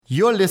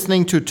You're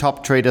listening to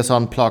Top Traders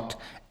Unplugged,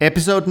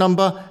 episode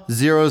number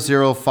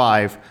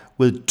 005,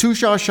 with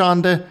Tushar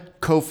Chande,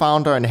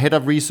 co-founder and head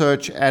of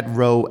research at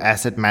Row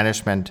Asset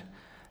Management.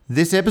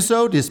 This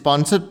episode is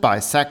sponsored by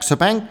Saxo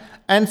Bank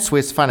and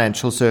Swiss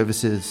Financial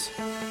Services.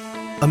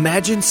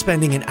 Imagine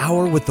spending an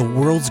hour with the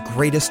world's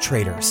greatest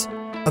traders.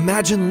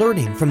 Imagine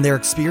learning from their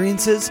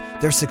experiences,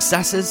 their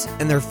successes,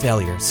 and their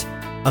failures.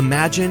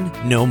 Imagine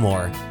no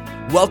more.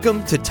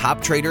 Welcome to Top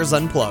Traders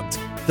Unplugged,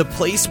 the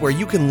place where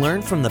you can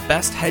learn from the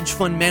best hedge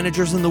fund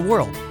managers in the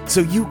world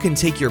so you can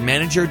take your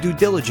manager due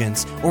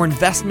diligence or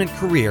investment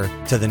career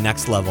to the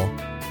next level.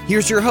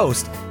 Here's your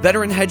host,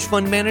 veteran hedge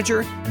fund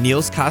manager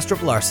Niels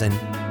Kastrup Larsen.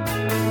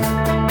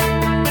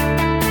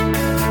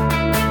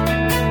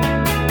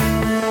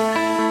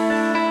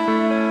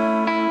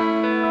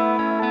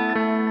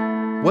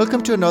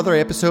 Welcome to another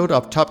episode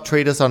of Top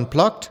Traders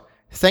Unplugged.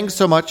 Thanks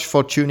so much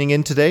for tuning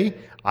in today.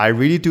 I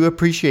really do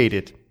appreciate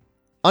it.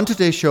 On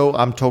today's show,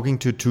 I'm talking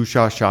to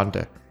Tushar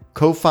Chande,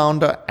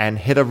 co-founder and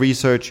head of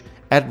research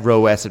at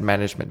Row Asset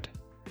Management.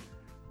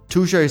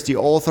 Tushar is the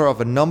author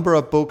of a number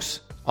of books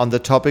on the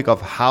topic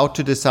of how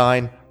to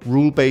design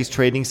rule-based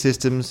trading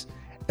systems,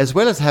 as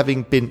well as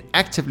having been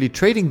actively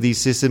trading these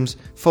systems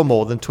for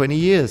more than 20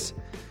 years.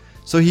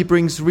 So he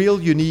brings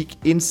real unique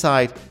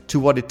insight to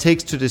what it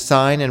takes to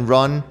design and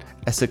run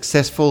a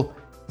successful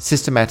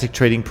systematic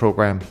trading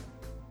program.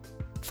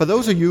 For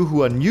those of you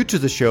who are new to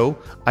the show,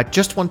 I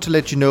just want to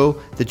let you know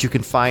that you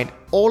can find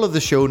all of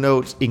the show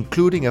notes,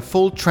 including a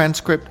full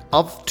transcript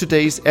of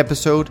today's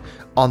episode,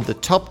 on the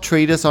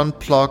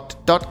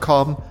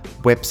toptradersunplugged.com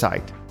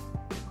website.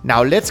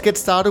 Now let's get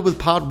started with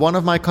part one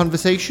of my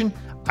conversation.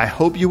 I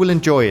hope you will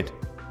enjoy it.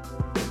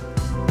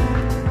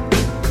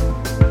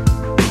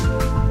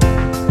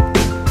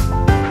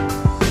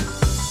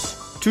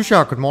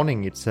 Tushar, good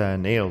morning. It's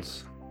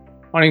Niels.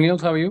 Morning,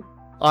 Niels. How are you?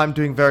 I'm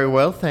doing very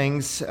well,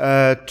 thanks.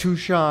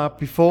 Tushar,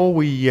 before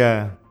we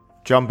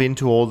jump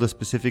into all the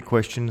specific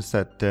questions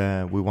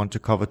that we want to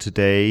cover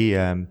today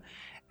and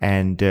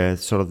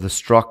sort of the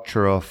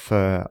structure of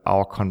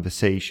our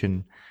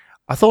conversation,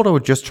 I thought I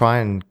would just try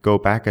and go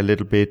back a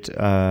little bit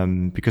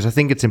because I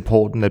think it's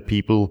important that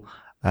people,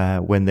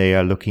 when they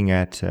are looking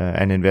at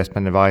an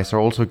investment advisor,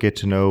 also get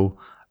to know,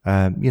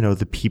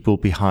 the people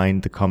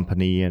behind the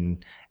company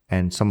and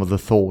some of the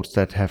thoughts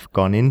that have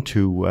gone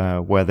into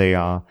where they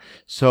are.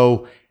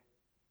 So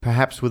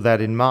perhaps with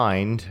that in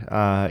mind,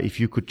 if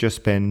you could just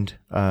spend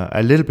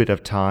a little bit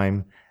of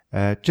time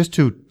just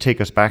to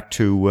take us back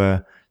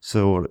to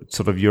sort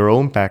of your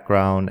own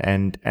background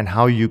and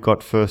how you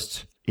got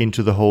first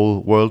into the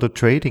whole world of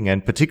trading,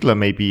 and particular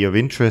maybe of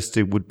interest,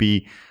 it would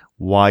be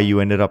why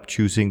you ended up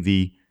choosing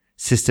the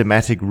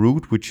systematic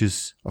route, which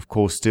is of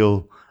course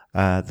still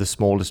the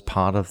smallest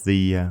part of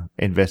the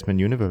investment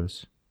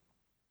universe.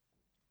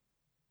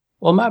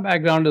 Well, my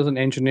background is in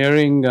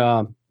engineering.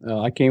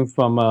 I came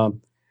from a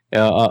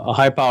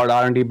high-powered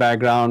R&D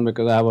background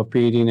because I have a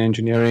PhD in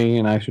engineering,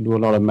 and I used to do a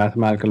lot of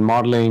mathematical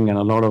modeling and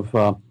a lot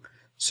of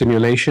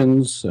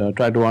simulations,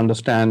 try to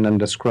understand and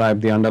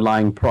describe the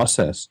underlying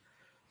process.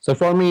 So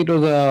for me, it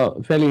was a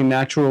fairly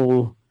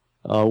natural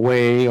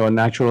way or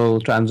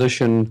natural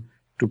transition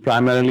to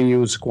primarily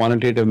use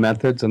quantitative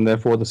methods, and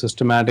therefore the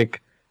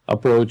systematic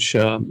approach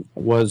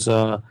was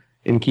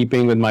in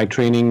keeping with my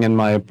training and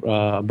my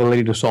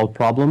ability to solve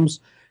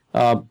problems.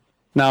 Now,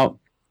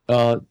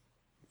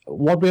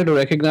 what we have to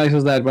recognize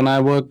is that when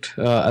I worked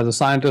as a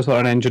scientist or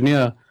an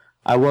engineer,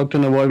 I worked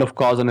in a world of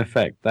cause and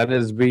effect. That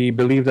is, we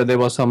believed that there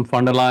were some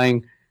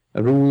underlying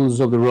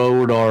rules of the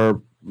road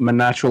or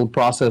natural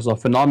process or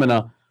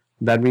phenomena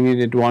that we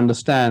needed to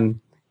understand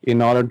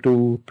in order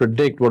to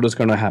predict what is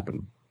going to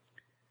happen.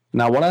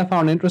 Now, what I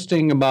found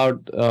interesting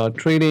about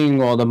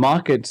trading or the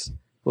markets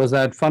was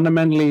that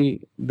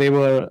fundamentally they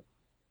were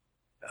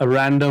a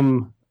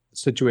random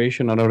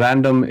situation or a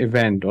random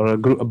event or a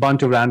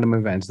bunch of random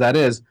events. That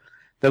is,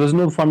 there was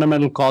no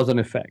fundamental cause and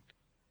effect.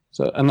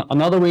 So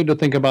another way to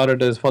think about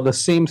it is for the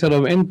same set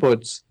of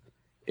inputs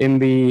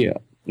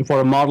for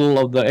a model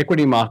of the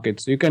equity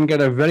markets, you can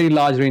get a very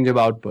large range of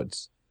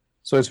outputs.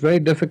 So it's very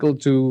difficult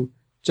to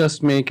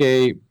just make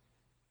a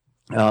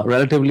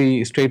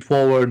relatively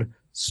straightforward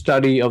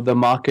study of the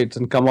markets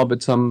and come up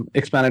with some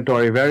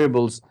explanatory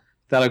variables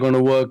that are going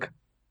to work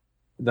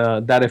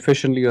that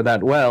efficiently or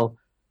that well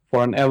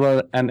for an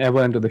ever and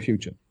ever into the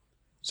future.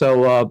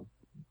 So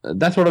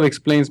that sort of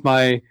explains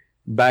my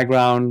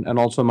background and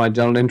also my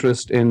general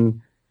interest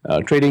in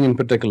trading in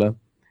particular.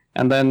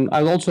 And then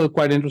I was also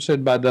quite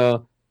interested by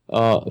the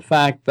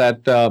fact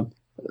that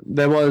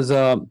there was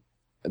an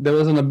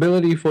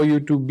ability for you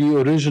to be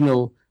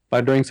original by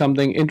doing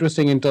something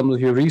interesting in terms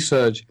of your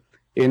research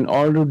in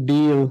order to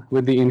deal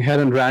with the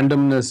inherent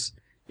randomness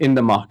in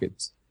the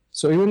markets.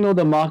 So even though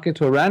the markets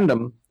were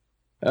random,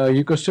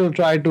 you could still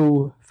try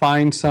to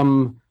find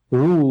some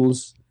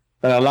rules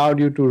that allowed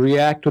you to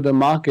react to the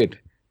market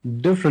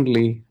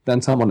differently than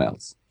someone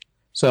else.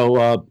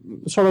 So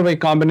sort of a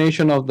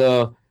combination of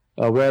the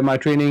where my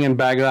training and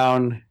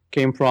background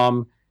came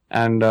from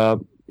and the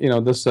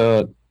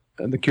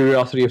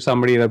curiosity of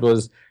somebody that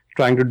was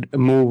trying to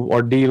move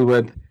or deal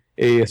with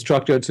a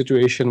structured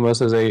situation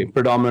versus a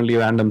predominantly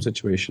random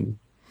situation.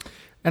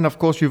 And of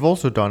course, you've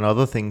also done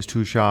other things,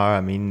 Tushar.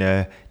 I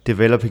mean,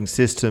 developing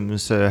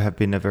systems have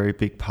been a very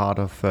big part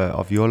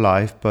of your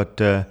life.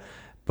 But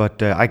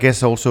I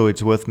guess also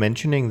it's worth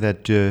mentioning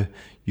that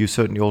you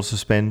certainly also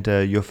spend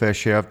your fair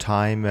share of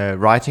time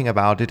writing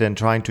about it and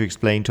trying to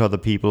explain to other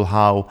people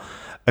how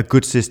a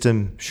good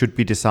system should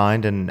be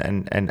designed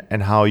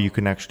and how you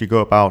can actually go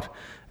about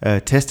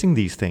testing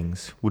these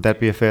things. Would that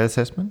be a fair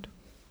assessment?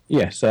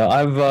 Yes,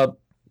 I've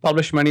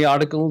published many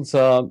articles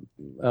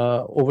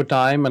over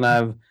time, and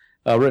I've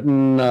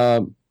written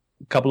a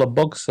couple of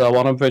books,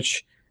 one of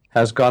which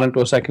has gone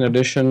into a second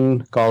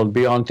edition called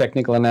Beyond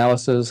Technical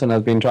Analysis and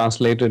has been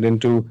translated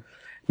into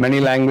many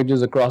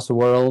languages across the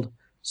world.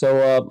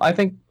 So I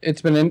think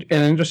it's been an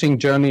interesting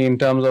journey in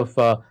terms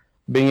of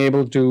being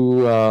able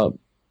to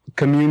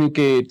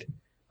communicate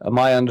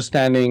my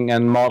understanding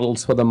and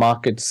models for the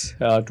markets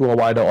to a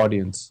wider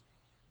audience.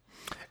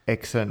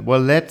 Excellent.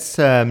 Well, let's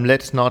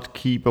not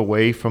keep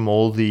away from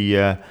all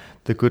the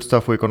good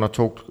stuff we're going to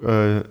talk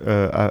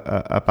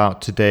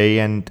about today,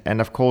 and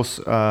of course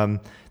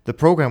the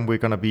program we're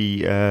going to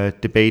be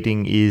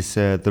debating is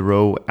the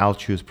Rho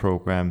Altius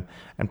program,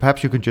 and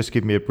perhaps you can just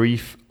give me a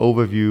brief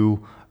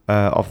overview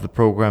of the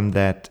program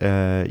that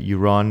you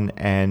run,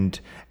 and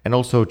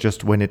also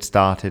just when it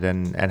started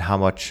and how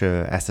much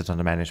assets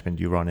under management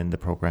you run in the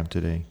program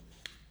today.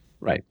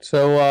 Right.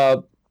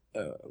 So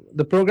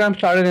the program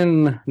started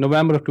in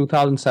November of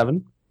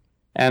 2007.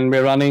 And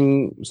we're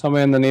running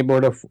somewhere in the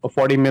neighborhood of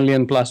 40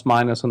 million plus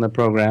minus on the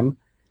program.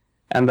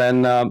 And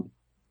then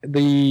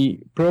the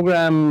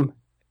program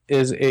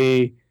is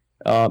a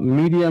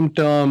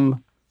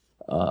medium-term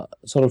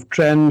sort of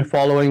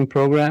trend-following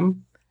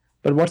program.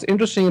 But what's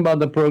interesting about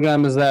the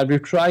program is that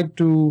we've tried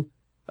to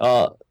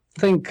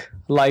think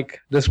like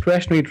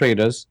discretionary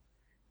traders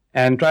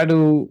and try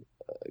to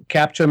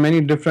capture many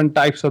different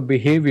types of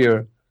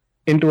behavior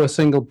into a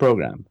single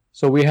program.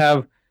 So we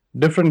have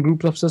different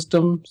groups of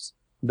systems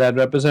that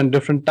represent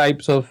different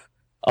types of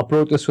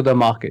approaches to the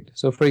market.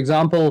 So for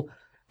example,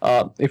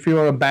 if you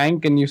are a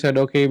bank and you said,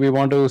 okay, we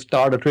want to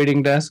start a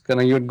trading desk,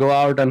 and you'd go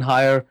out and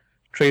hire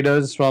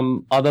traders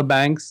from other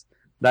banks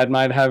that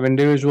might have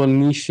individual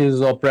niches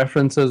or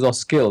preferences or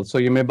skills. So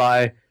you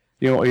may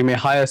you may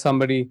hire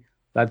somebody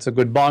that's a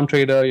good bond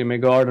trader. You may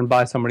go out and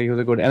buy somebody who's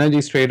a good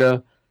energies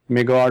trader. You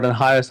may go out and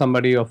hire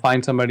somebody or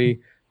find somebody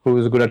who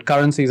is good at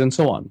currencies and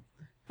so on.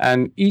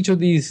 And each of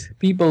these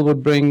people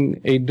would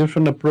bring a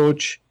different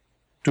approach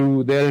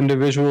to their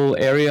individual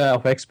area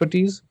of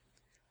expertise.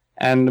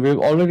 And we've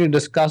already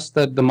discussed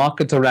that the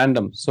markets are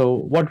random. So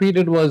what we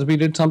did was we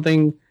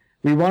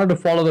wanted to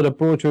follow that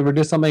approach where we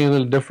did something a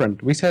little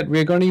different. We said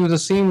we're going to use the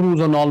same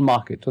rules on all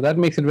markets. So that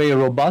makes it very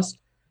robust.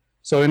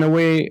 So in a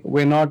way,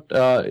 we're not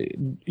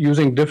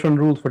using different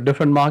rules for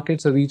different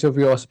markets as each of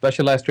your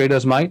specialized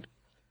traders might.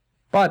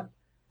 But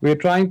we're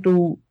trying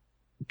to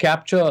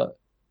capture,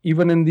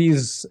 even in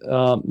these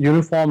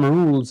uniform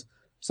rules,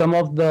 some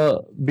of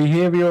the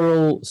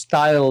behavioral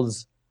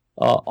styles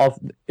of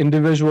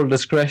individual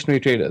discretionary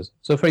traders.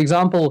 So for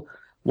example,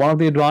 one of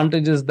the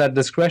advantages that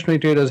discretionary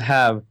traders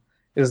have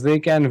is they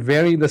can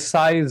vary the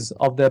size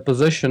of their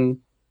position,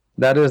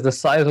 that is the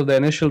size of the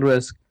initial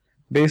risk,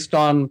 based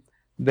on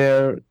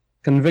their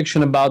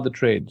conviction about the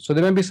trade. So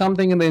there may be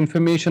something in the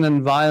information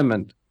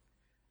environment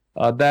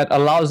that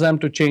allows them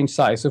to change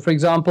size. So for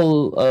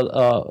example,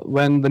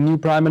 when the new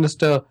prime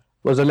minister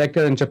was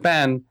elected in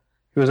Japan,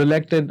 he was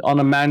elected on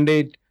a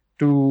mandate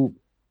to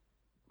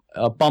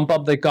pump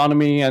up the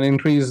economy and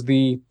increase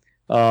the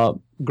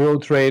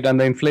growth rate and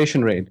the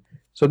inflation rate.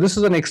 So this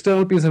is an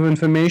external piece of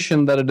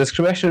information that a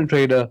discretionary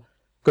trader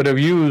could have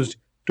used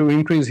to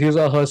increase his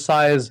or her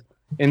size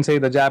in, say,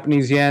 the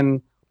Japanese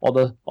yen or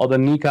the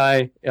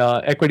Nikkei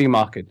equity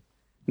market.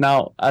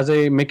 Now, as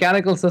a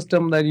mechanical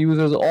system that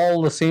uses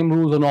all the same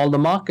rules in all the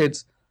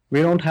markets,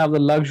 we don't have the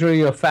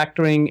luxury of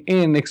factoring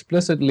in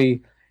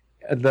explicitly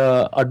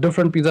a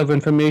different piece of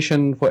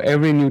information for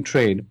every new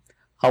trade.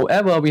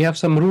 However, we have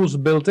some rules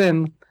built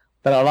in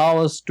that allow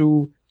us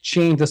to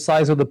change the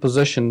size of the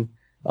position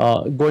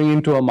going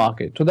into a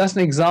market. So that's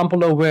an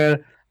example of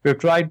where we've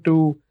tried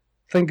to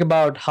think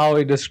about how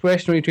a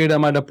discretionary trader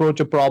might approach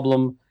a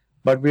problem,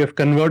 but we have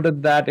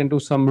converted that into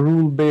some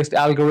rule-based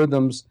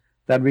algorithms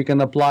that we can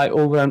apply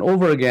over and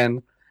over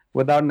again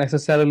without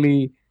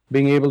necessarily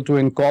being able to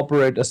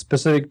incorporate a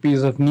specific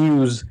piece of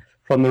news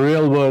from the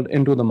real world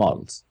into the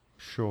models.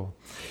 Sure.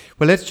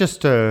 Well, let's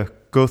just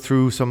go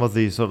through some of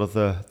the sort of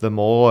the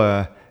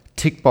more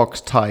tick box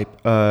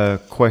type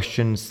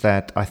questions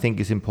that I think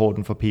is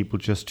important for people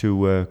just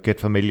to get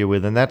familiar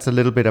with, and that's a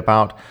little bit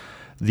about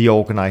the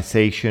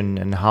organization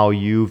and how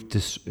you've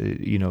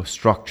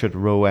structured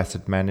Rho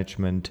Asset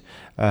Management.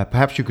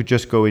 Perhaps you could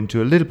just go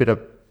into a little bit of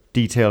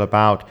detail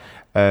about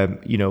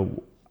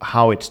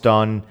how it's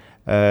done,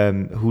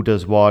 who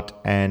does what,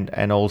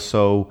 and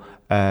also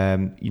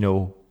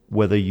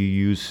whether you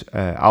use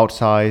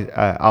outsourced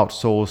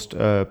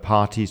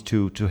parties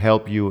to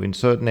help you in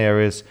certain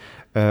areas,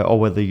 or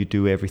whether you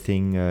do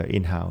everything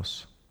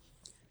in-house.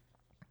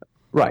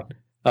 Right.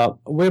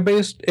 We're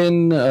based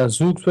in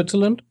Zug,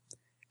 Switzerland,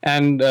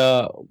 and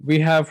we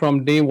have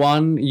from day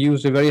one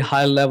used a very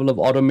high level of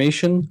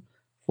automation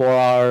for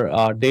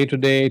our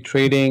day-to-day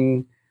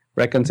trading,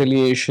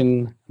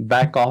 reconciliation,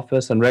 back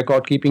office, and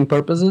record keeping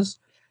purposes.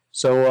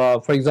 So,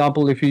 for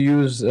example, if you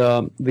use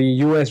the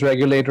US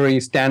regulatory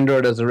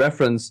standard as a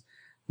reference,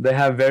 they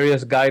have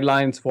various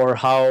guidelines for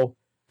how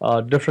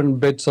different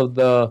bits of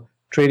the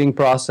trading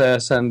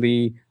process and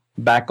the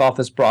back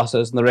office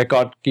process and the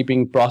record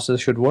keeping process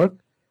should work.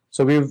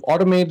 So we've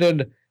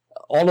automated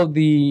all of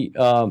the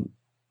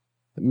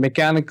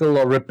mechanical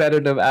or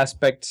repetitive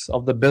aspects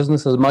of the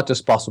business as much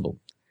as possible.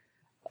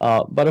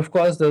 But of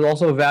course, there's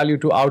also value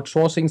to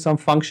outsourcing some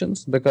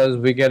functions because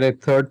we get a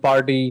third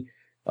party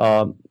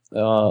uh,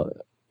 uh,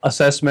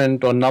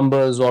 assessment or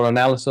numbers or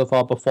analysis of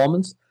our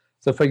performance.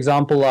 So, for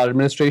example, our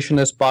administration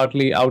is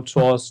partly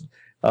outsourced,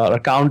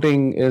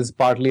 accounting is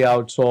partly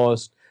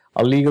outsourced,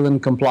 our legal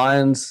and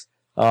compliance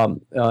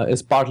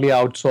is partly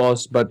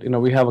outsourced, but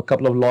we have a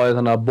couple of lawyers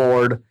on our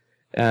board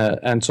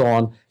and so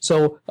on.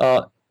 So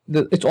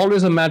it's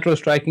always a matter of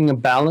striking a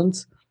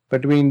balance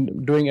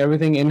between doing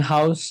everything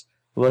in-house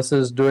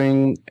versus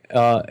doing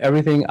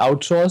everything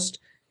outsourced.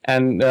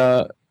 And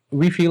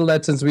we feel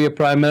that since we are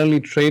primarily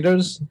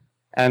traders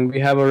and we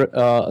have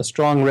a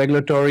strong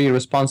regulatory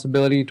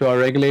responsibility to our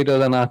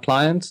regulators and our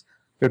clients,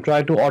 we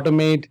try to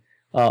automate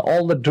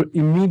all the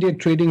immediate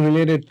trading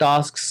related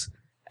tasks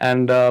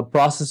and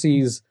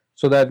processes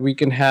so that we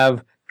can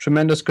have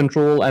tremendous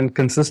control and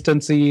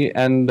consistency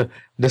and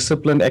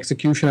disciplined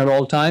execution at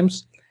all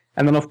times.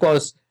 And then, of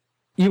course,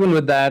 even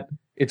with that,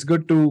 it's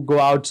good to go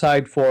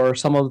outside for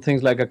some of the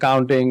things like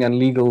accounting and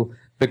legal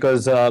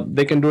because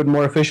they can do it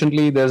more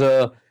efficiently. There's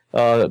a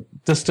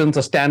distance,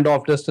 a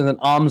standoff distance, an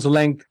arm's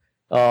length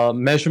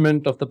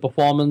measurement of the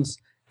performance.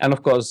 And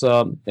of course,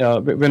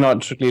 we're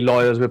not strictly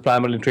lawyers, we're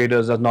primarily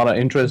traders. That's not our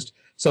interest.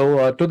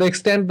 So to the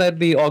extent that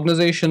the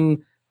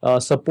organization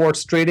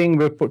supports trading,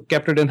 we've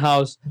kept it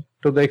in-house.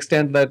 To the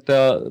extent that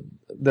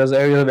there's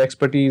areas of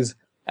expertise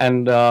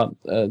and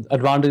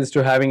advantages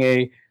to having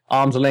a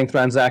arm's length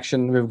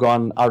transaction, we've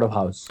gone out of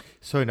house.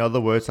 So in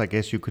other words, I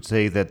guess you could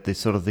say that the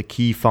sort of the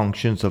key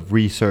functions of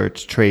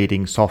research,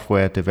 trading,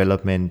 software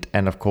development,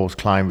 and of course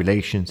client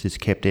relations is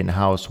kept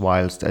in-house,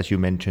 whilst, as you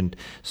mentioned,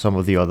 some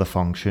of the other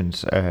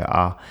functions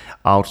are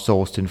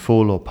outsourced in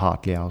full or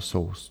partly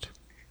outsourced.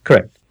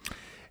 Correct.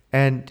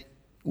 And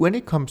when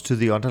it comes to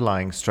the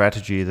underlying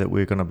strategy that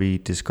we're going to be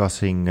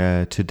discussing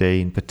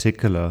today in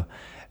particular,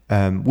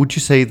 would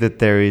you say that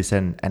there is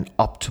an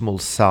optimal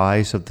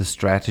size of the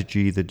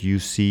strategy that you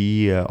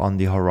see on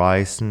the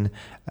horizon,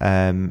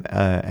 and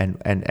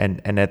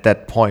at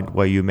that point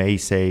where you may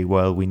say,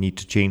 well, we need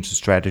to change the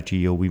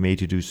strategy or we may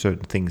to do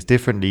certain things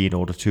differently in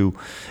order to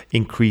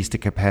increase the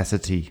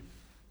capacity?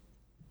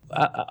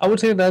 I would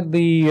say that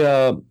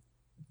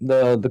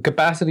the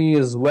capacity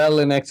is well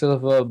in excess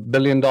of $1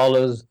 billion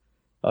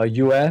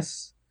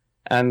US,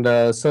 and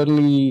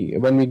certainly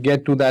when we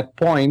get to that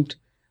point,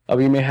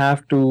 we may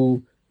have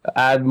to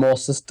add more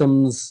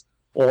systems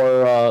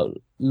or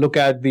look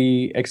at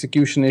the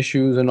execution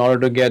issues in order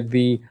to get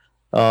the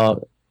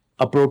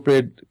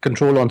appropriate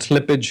control on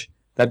slippage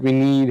that we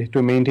need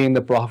to maintain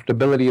the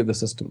profitability of the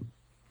system.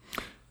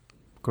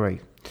 Great.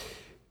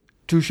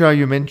 Tushar,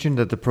 you mentioned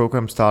that the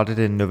program started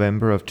in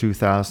November of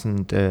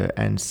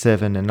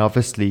 2007, and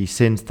obviously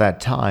since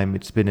that time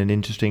it's been an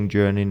interesting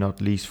journey,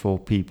 not least for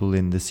people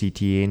in the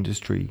CTA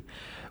industry.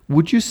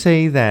 Would you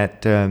say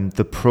that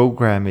the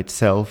program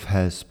itself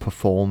has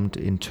performed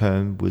in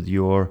term with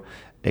your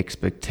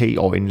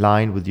or in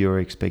line with your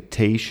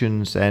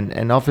expectations?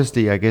 And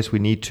obviously, I guess we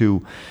need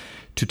to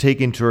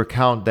take into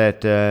account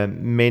that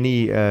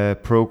many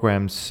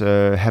programs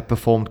have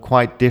performed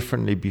quite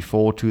differently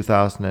before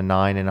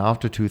 2009 and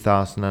after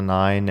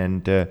 2009.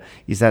 And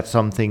is that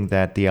something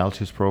that the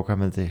Altius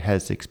program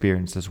has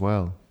experienced as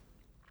well?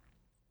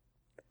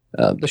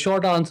 The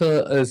short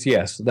answer is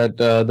yes, that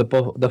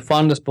the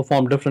fund has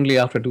performed differently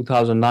after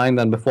 2009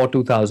 than before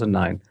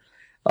 2009.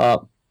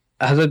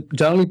 Has it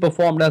generally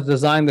performed as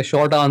designed? The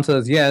short answer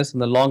is yes,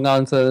 and the long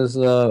answer is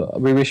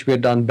we wish we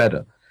had done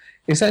better.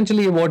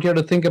 Essentially, what you have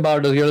to think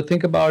about is you have to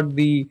think about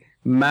the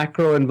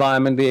macro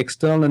environment, the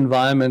external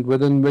environment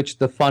within which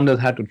the fund has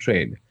had to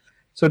trade.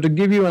 So to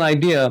give you an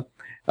idea,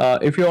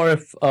 if you're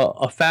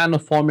a fan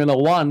of Formula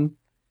One,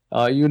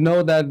 you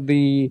know that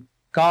the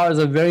cars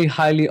are very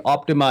highly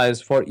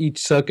optimized for each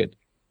circuit.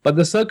 But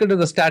the circuit is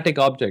a static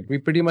object. We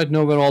pretty much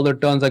know where all the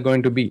turns are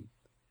going to be.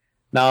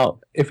 Now,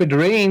 if it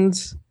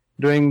rains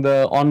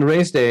on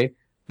race day,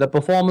 the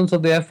performance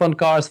of the F1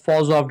 cars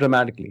falls off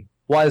dramatically.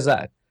 Why is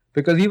that?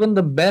 Because even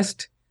the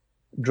best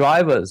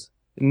drivers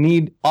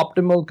need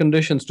optimal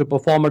conditions to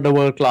perform at a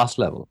world-class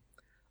level.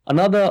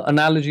 Another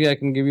analogy I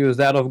can give you is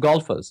that of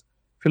golfers.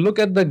 If you look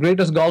at the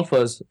greatest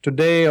golfers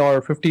today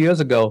or 50 years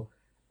ago,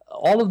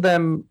 all of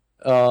them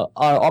are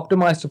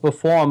optimized to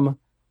perform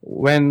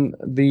when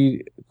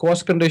the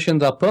course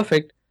conditions are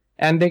perfect,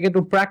 and they get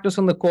to practice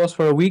on the course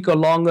for a week or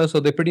longer, so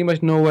they pretty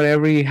much know where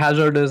every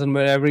hazard is and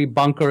where every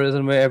bunker is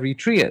and where every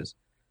tree is.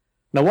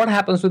 Now, what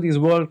happens to these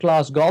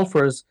world-class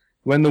golfers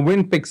when the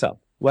wind picks up?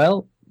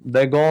 Well,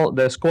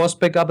 their scores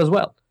pick up as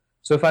well.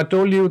 So if I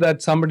told you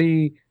that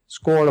somebody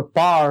scored a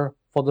par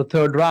for the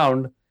third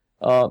round,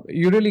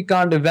 you really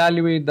can't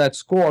evaluate that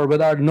score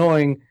without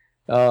knowing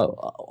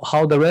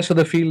how the rest of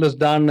the field is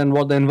done and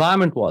what the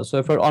environment was. So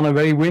if on a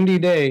very windy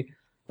day,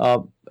 uh,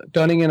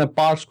 turning in a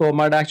par score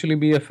might actually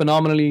be a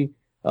phenomenally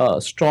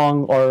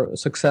strong or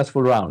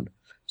successful round.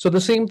 So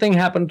the same thing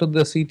happened to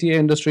the CTA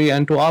industry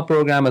and to our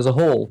program as a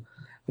whole,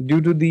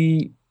 due to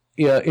the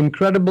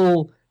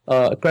incredible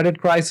credit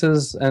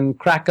crisis and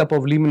crack up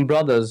of Lehman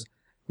Brothers.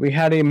 We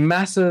had a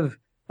massive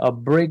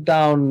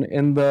breakdown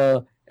in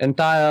the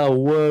entire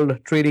world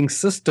trading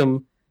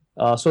system,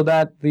 so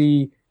that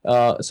the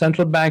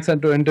central banks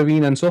had to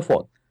intervene and so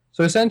forth.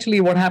 So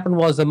essentially, what happened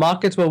was the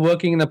markets were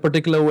working in a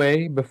particular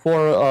way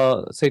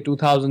before, say,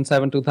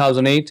 2007,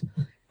 2008,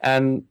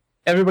 and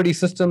everybody's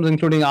systems,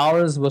 including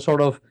ours, were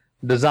sort of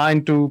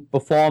designed to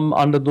perform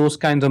under those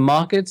kinds of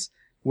markets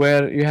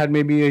where you had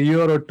maybe a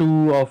year or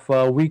two of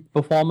weak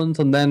performance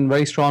and then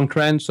very strong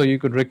trends, so you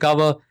could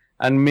recover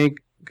and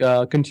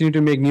continue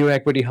to make new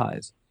equity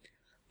highs.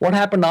 What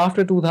happened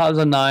after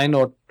 2009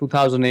 or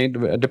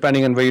 2008,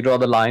 depending on where you draw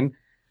the line,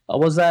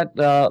 was that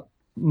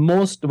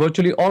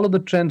virtually all of the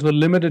trends were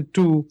limited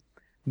to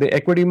the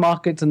equity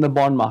markets and the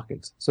bond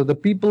markets. So the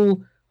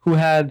people who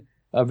had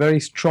very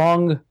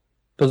strong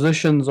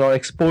positions or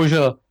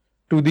exposure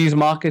to these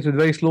markets with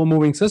very slow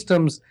moving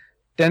systems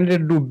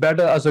tended to do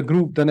better as a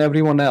group than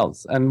everyone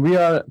else. And we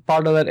are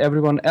part of that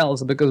everyone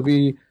else because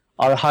we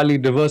are a highly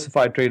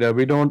diversified trader.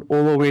 We don't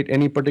overweight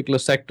any particular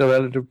sector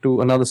relative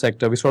to another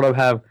sector. We sort of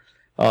have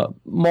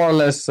more or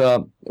less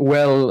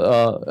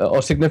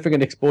or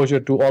significant exposure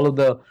to all of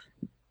the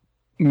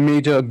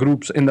major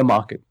groups in the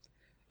market.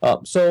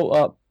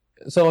 So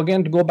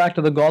again, to go back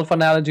to the golf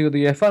analogy or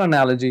the F1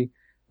 analogy,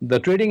 the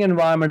trading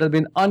environment has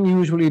been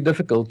unusually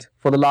difficult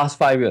for the last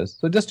 5 years.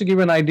 So just to give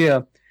you an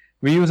idea,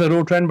 we use a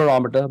row trend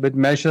barometer, which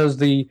measures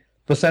the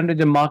percentage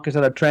of markets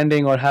that are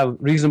trending or have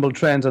reasonable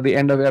trends at the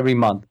end of every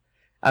month.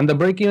 And the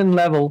break-even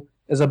level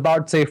is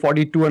about, say,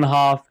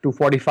 42.5 to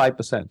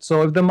 45%.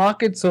 So if the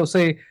market,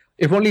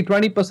 if only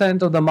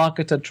 20% of the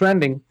markets are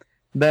trending,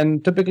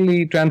 then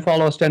typically trend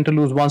followers tend to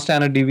lose one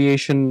standard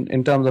deviation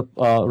in terms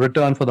of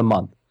return for the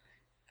month.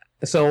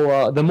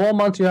 So the more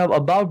months you have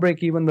above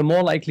break-even, the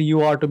more likely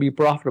you are to be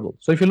profitable.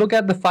 So if you look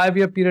at the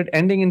 5-year period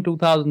ending in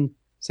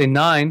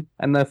 2009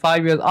 and the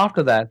 5 years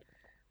after that,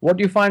 what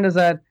you find is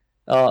that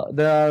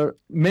there are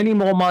many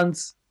more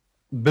months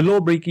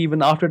below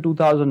break-even after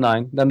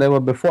 2009 than there were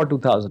before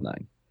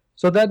 2009.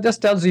 So that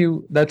just tells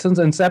you that since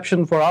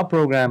inception for our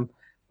program,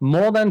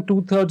 more than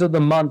 2/3 of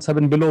the months have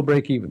been below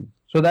break-even.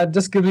 So that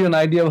just gives you an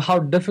idea of how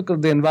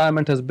difficult the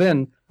environment has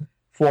been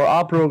for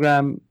our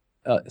program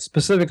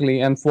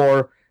specifically and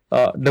for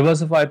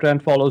diversified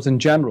trend follows in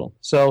general.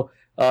 So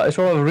it's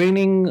sort of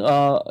raining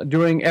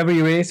during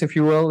every race, if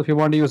you will, if you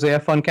want to use the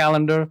F1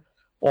 calendar,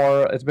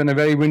 or it's been a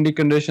very windy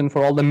condition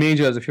for all the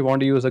majors, if you want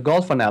to use a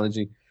golf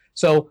analogy.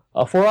 So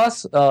for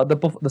us,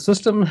 the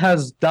system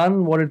has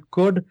done what it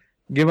could,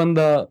 given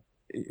the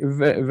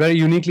very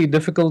uniquely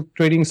difficult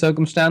trading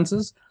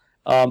circumstances.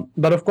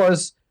 But of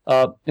course,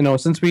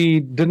 since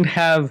we didn't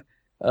have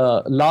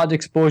large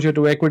exposure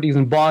to equities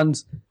and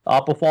bonds,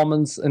 our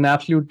performance in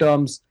absolute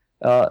terms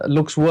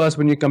looks worse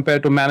when you compare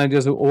to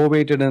managers who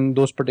overweighted in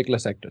those particular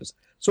sectors.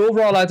 So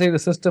overall, I'd say the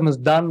system has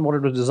done what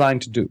it was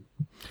designed to do.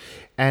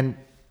 And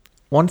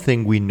one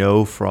thing we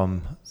know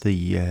from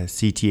the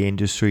CTA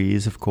industry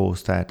is, of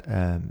course, that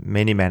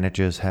many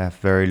managers have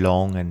very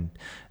long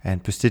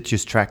and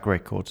prestigious track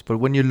records. But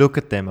when you look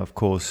at them, of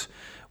course,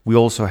 we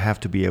also have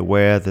to be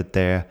aware that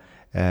there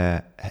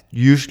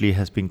usually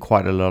has been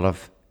quite a lot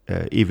of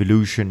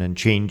evolution and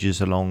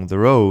changes along the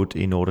road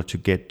in order to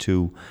get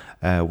to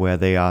where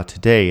they are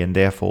today. And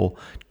therefore,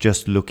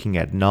 just looking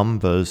at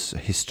numbers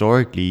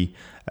historically,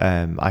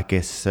 I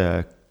guess,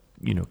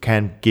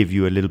 can give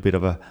you a little bit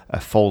of a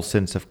false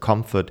sense of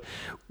comfort.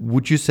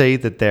 Would you say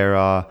that there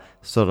are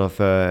sort of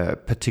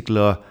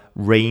particular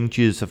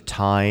ranges of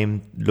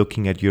time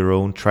looking at your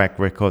own track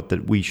record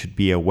that we should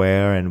be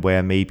aware, and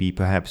where maybe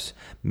perhaps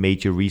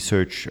major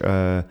research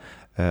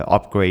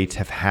upgrades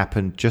have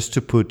happened, just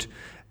to put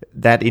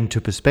that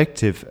into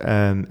perspective,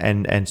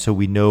 and so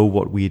we know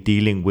what we're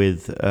dealing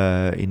with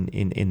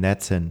in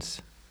that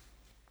sense?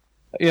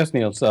 Yes,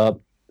 Niels.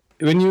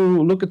 When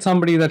you look at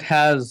somebody that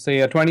has, say,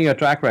 a 20-year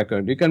track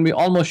record, you can be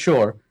almost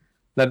sure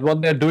that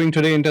what they're doing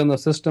today in terms of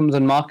systems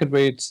and market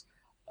rates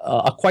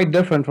are quite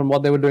different from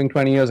what they were doing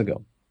 20 years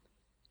ago.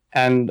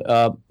 And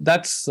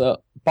that's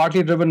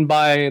partly driven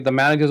by the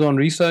manager's own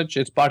research.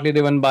 It's partly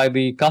driven by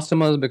the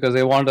customers because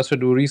they want us to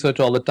do research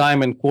all the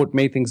time and, quote,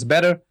 make things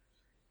better.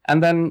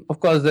 And then, of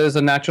course, there's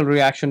a natural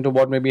reaction to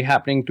what may be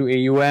happening to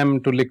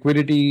AUM, to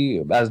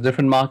liquidity, as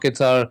different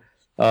markets are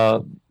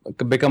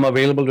become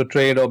available to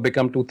trade or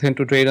become too thin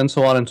to trade, and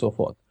so on and so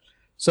forth.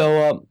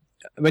 So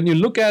when you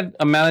look at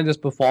a manager's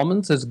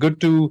performance, it's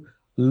good to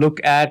look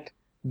at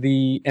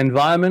the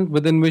environment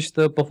within which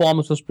the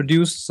performance was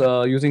produced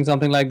using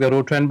something like the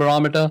row trend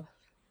barometer,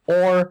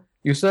 or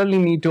you certainly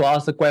need to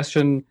ask the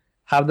question,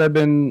 have there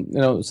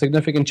been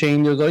significant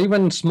changes or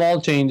even small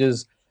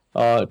changes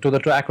to the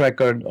track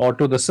record or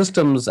to the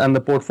systems and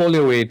the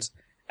portfolio weights,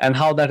 and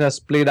how that has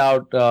played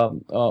out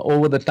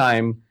over the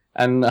time,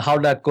 and how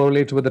that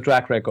correlates with the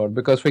track record.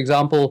 Because, for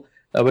example,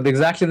 with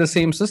exactly the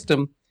same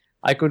system,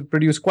 I could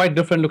produce quite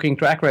different looking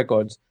track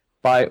records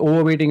by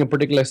overweighting a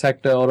particular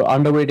sector or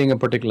underweighting a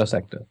particular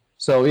sector.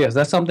 So yes,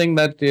 that's something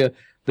that the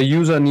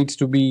user needs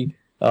to be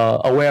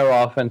aware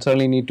of and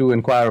certainly need to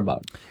inquire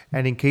about.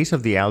 And in case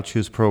of the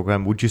Altitude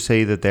program, would you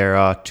say that there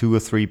are 2 or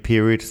 3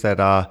 periods that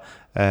are,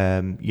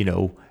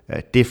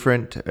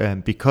 different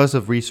because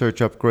of research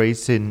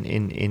upgrades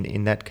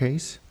in that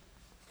case?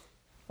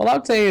 Well, I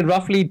would say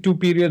roughly 2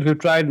 periods. We've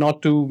tried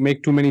not to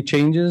make too many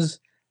changes.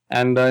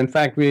 And in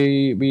fact,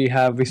 we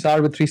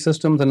started with 3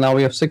 systems and now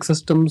we have 6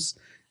 systems.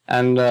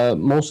 And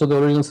most of the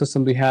original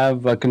systems we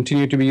have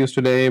continue to be used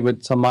today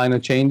with some minor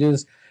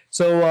changes.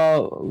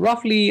 So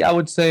roughly, I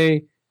would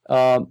say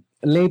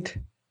late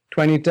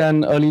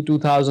 2010, early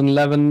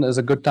 2011 is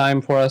a good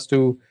time for us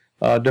to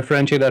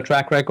differentiate our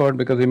track record,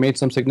 because we made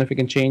some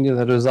significant changes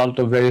as a result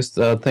of various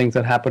things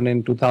that happened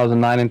in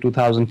 2009 and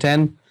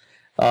 2010.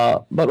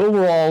 But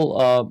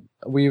overall,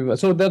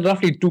 so there are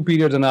roughly 2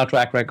 periods in our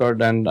track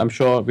record, and I'm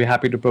sure we're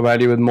happy to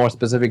provide you with more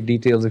specific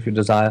details if you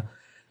desire.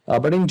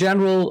 But in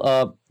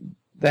general,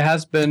 there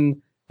has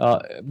been,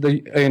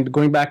 and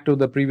going back to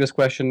the previous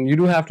question, you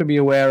do have to be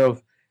aware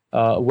of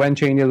when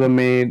changes were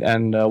made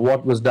and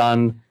what was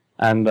done,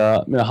 and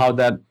how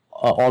that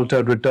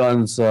altered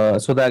returns,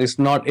 so that it's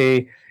not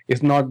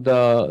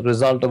the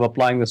result of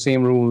applying the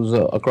same rules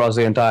across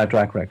the entire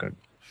track record.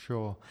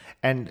 Sure.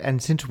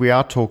 And since we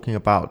are talking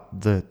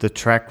about the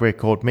track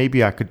record,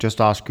 maybe I could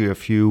just ask you a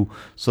few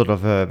sort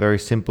of very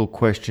simple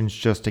questions,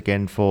 just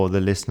again for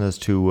the listeners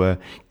to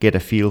get a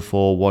feel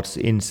for what's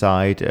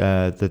inside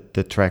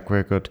the track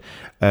record.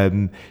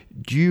 Are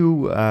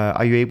you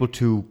able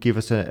to give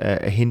us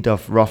a hint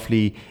of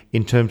roughly,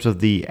 in terms of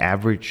the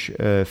average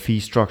fee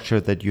structure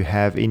that you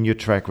have in your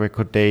track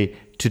record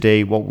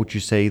today, what would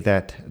you say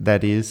that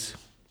is?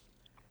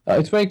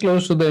 It's very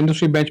close to the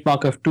industry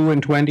benchmark of 2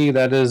 and 20.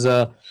 That is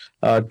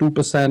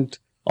 2%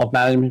 of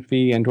management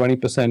fee and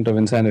 20% of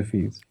incentive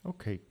fees.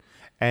 Okay.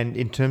 And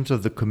in terms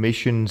of the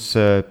commissions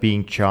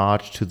being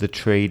charged to the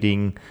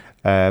trading,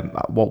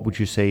 what would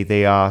you say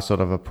they are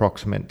sort of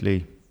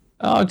approximately?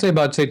 I'd say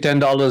about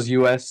 $10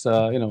 US,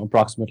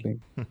 approximately.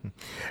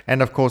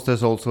 And of course,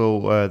 there's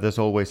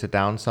always a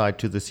downside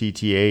to the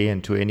CTA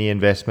and to any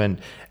investment.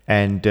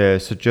 And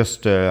so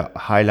just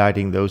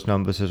highlighting those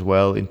numbers as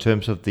well in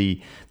terms of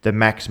the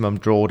maximum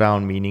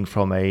drawdown, meaning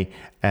from a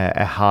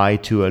high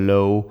to a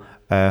low.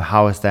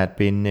 How has that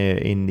been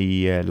in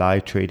the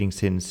live trading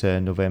since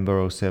November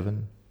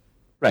 2007?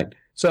 Right.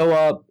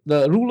 So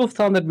the rule of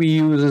thumb that we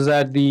use is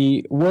that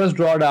the worst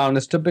drawdown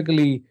is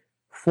typically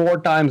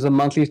 4 times the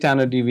monthly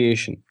standard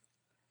deviation.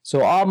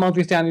 So our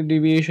monthly standard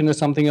deviation is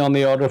something on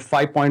the order of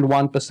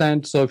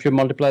 5.1%. So if you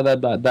multiply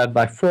that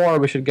by 4,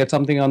 we should get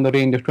something on the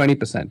range of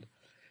 20%.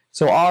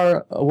 So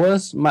our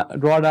worst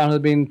drawdown has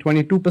been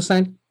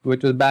 22%,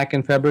 which was back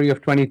in February of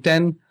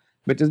 2010,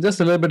 which is just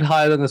a little bit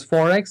higher than this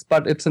 4x,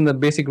 but it's in the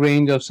basic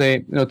range of,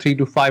 say, 3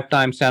 to 5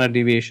 times standard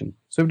deviation.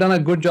 So we've done a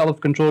good job of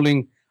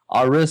controlling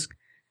our risk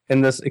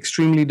in this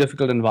extremely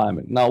difficult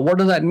environment. Now, what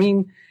does that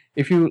mean?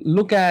 If you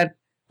look at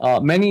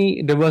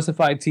many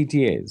diversified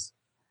CTAs,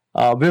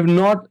 we've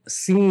not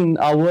seen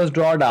our worst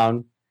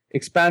drawdown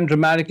expand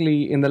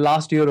dramatically in the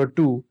last year or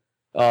two,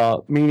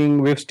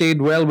 meaning we've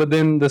stayed well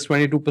within this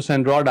 22%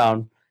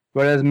 drawdown,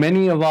 whereas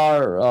many of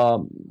our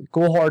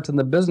cohorts in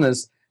the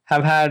business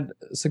have had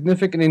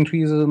significant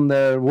increases in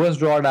their worst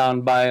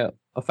drawdown by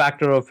a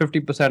factor of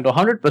 50% or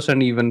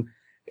 100% even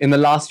in the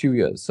last few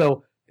years.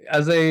 So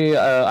as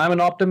I'm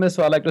an optimist,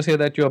 so I like to say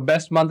that your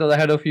best month is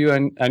ahead of you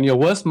and your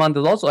worst month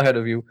is also ahead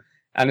of you.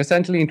 And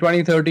essentially in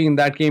 2013,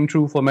 that came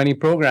true for many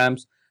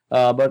programs,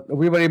 but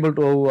we were able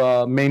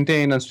to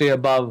maintain and stay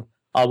above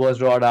our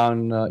worst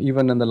drawdown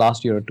even in the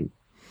last year or two.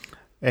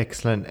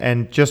 Excellent.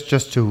 And just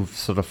to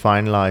sort of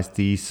finalize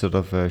these sort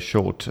of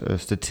short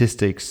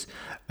statistics,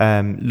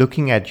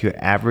 looking at your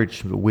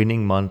average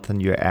winning month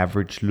and your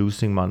average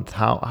losing month,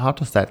 how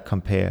does that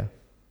compare?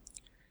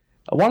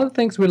 One of the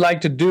things we like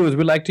to do is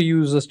we like to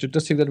use a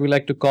statistic that we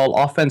like to call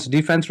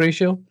offense-defense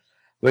ratio,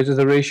 which is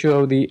the ratio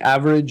of the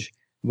average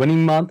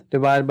winning month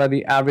divided by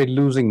the average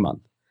losing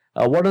month.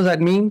 What does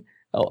that mean?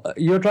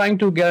 You're trying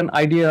to get an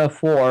idea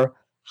for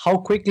how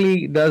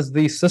quickly does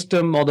the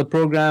system or the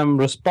program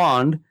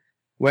respond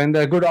when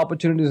there are good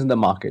opportunities in the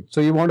market. So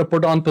you want to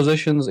put on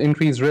positions,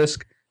 increase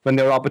risk when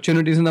there are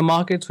opportunities in the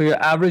market, so your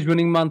average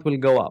winning month will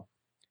go up.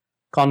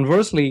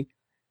 Conversely,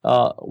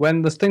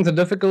 when these things are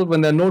difficult,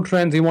 when there are no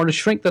trends, you want to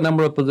shrink the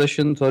number of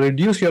positions or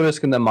reduce your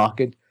risk in the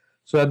market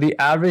so that the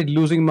average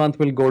losing month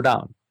will go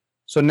down.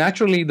 So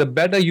naturally, the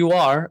better you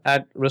are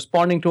at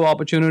responding to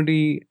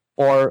opportunity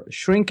or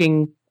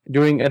shrinking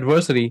during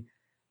adversity,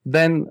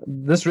 then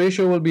this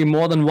ratio will be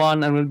more than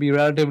 1 and will be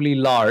relatively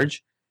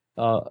large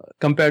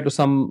compared to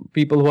some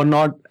people who are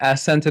not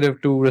as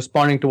sensitive to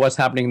responding to what's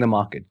happening in the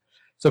market.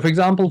 So, for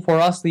example, for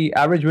us, the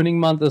average winning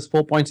month is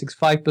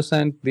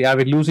 4.65%. The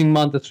average losing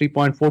month is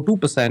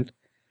 3.42%.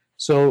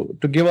 So,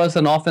 to give us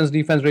an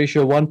offense-defense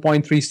ratio of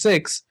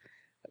 1.36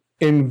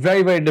 in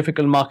very, very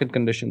difficult market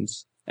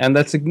conditions. And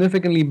that's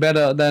significantly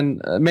better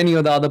than many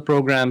of the other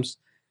programs,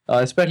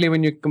 especially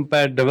when you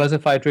compare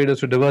diversified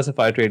traders to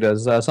diversified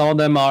traders. Some of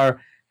them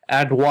are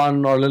at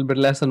 1 or a little bit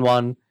less than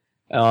 1.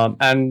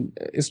 And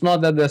it's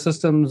not that their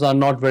systems are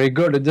not very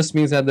good. It just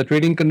means that the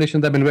trading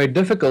conditions have been very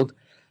difficult.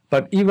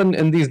 But even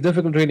in these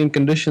difficult trading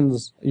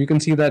conditions, you can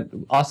see that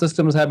our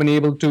systems have been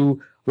able to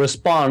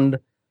respond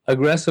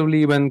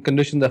aggressively when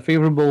conditions are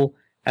favorable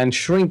and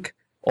shrink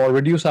or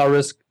reduce our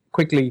risk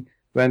quickly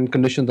when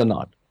conditions are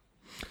not.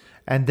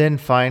 And then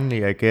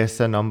finally, I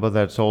guess a number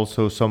that's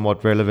also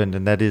somewhat relevant,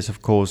 and that is,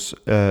 of course,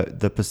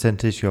 the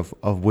percentage of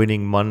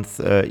winning month,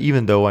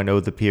 even though I know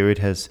the period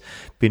has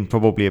been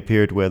probably a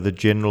period where the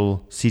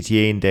general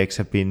CTA index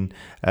have been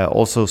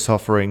also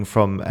suffering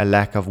from a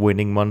lack of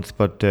winning months.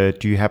 But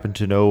do you happen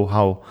to know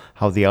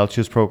how the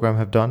Altius program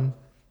have done?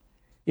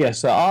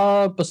 Yes,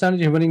 our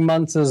percentage of winning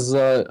months is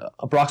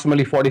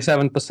approximately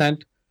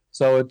 47%.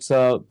 So it's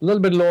a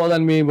little bit lower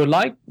than we would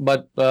like,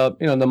 but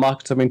the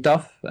markets have been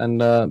tough, and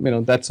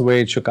that's the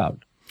way it shook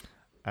out.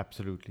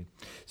 Absolutely.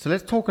 So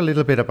let's talk a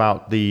little bit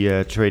about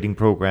the trading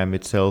program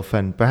itself,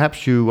 and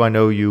perhaps I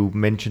know you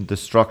mentioned the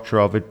structure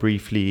of it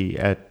briefly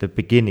at the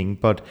beginning,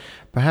 but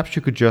perhaps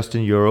you could just,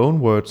 in your own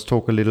words,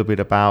 talk a little bit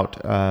about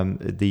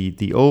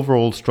the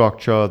overall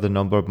structure, the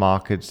number of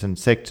markets and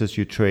sectors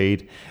you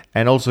trade,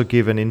 and also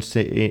give an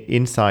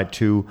insight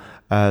to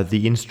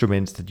the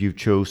instruments that you've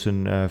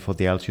chosen for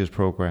the Altius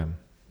program.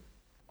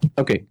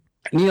 Okay.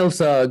 Niels,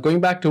 going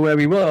back to where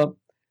we were,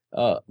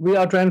 we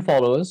are trend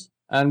followers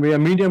and we are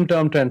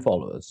medium-term trend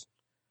followers.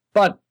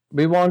 But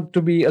we want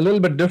to be a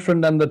little bit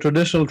different than the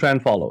traditional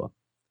trend follower.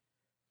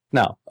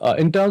 Now,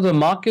 in terms of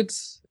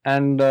markets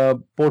and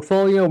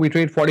portfolio, we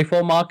trade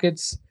 44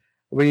 markets.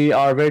 We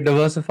are very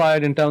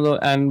diversified in terms of,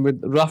 and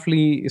with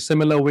roughly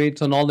similar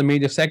weights on all the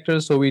major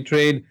sectors. So we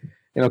trade,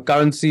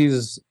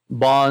 currencies,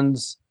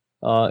 bonds,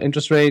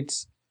 interest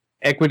rates,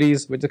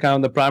 equities, which are kind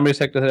of the primary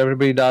sector that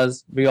everybody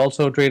does. We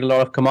also trade a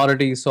lot of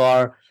commodities. So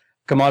our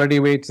commodity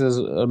weights is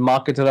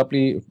markets are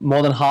roughly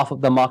more than half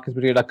of the markets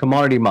we trade are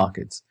commodity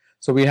markets.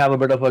 So we have a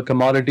bit of a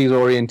commodities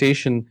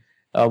orientation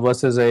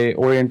versus a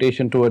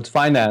orientation towards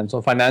finance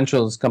or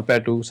financials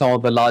compared to some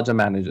of the larger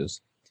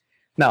managers.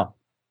 Now,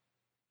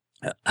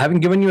 having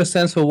given you a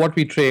sense for what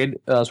we trade,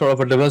 sort of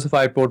a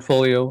diversified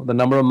portfolio, the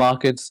number of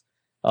markets,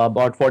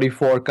 about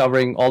 44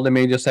 covering all the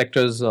major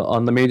sectors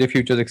on the major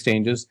futures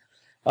exchanges,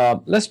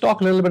 let's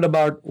talk a little bit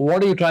about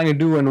what are you trying to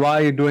do and why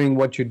are you doing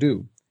what you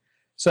do.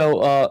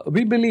 So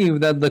we believe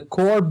that the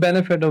core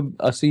benefit of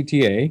a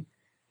CTA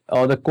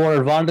or the core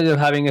advantage of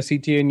having a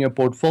CTA in your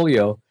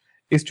portfolio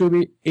is to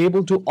be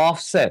able to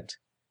offset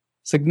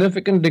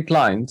significant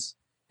declines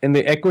in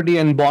the equity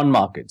and bond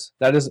markets.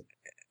 That is,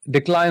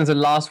 declines that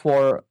last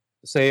for,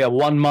 say, a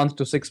 1 month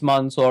to 6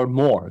 months or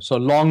more, so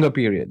longer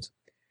periods.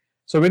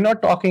 So we're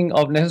not talking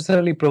of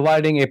necessarily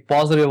providing a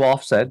positive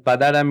offset. By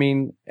that I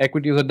mean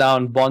equities are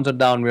down, bonds are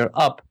down, we're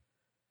up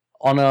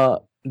on a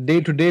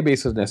day-to-day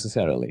basis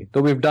necessarily,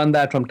 though we've done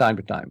that from time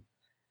to time.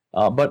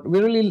 But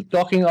we're really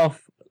talking of,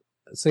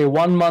 say,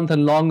 1 month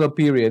and longer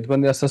periods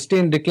when there are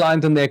sustained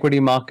declines in the equity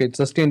markets,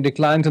 sustained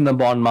declines in the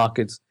bond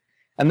markets,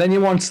 and then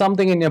you want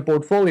something in your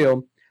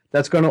portfolio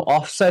that's going to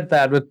offset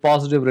that with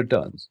positive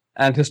returns.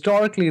 And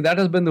historically, that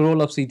has been the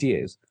role of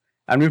CTAs.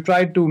 And we've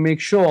tried to make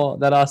sure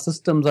that our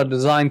systems are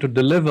designed to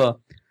deliver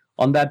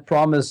on that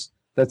promise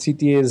that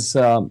CTAs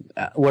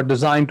were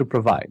designed to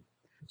provide.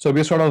 So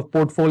we're sort of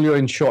portfolio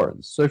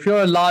insurance. So if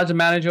you're a large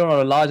manager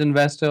or a large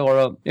investor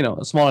or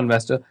a small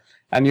investor,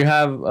 and you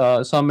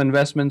have some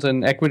investments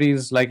in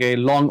equities like a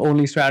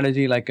long-only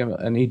strategy, like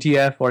an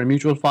ETF or a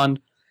mutual fund,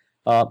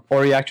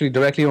 or you actually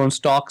directly own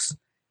stocks,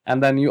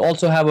 and then you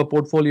also have a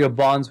portfolio of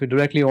bonds, we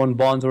directly own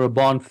bonds or a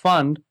bond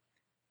fund,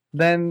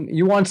 then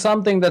you want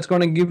something that's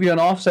going to give you an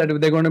offset if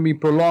they're going to be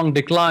prolonged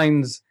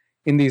declines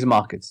in these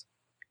markets.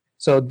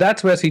 So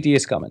that's where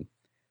CTAs come in.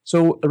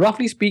 So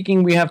roughly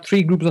speaking, we have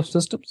 3 groups of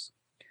systems.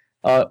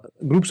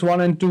 Groups 1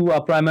 and 2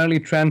 are primarily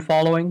trend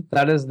following.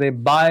 That is, they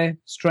buy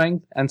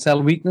strength and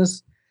sell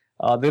weakness.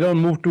 They don't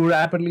move too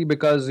rapidly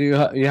because you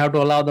have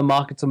to allow the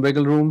market some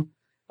wiggle room.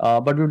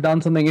 But we've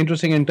done something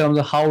interesting in terms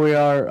of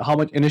how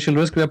much initial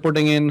risk we're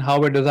putting in, how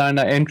we're designed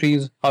our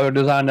entries, how we're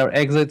designed our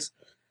exits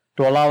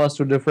to allow us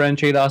to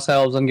differentiate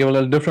ourselves and give a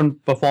little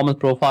different performance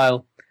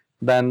profile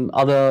than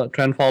other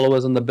trend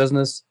followers in the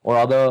business or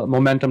other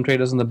momentum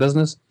traders in the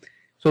business.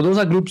 So those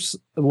are groups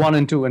 1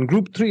 and 2. And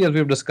group 3, as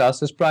we've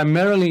discussed, is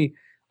primarily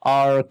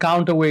our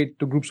counterweight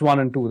to groups 1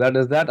 and 2. That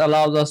is, that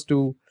allows us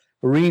to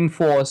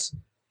reinforce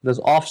this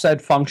offset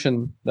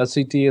function that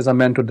CTAs are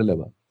meant to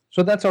deliver.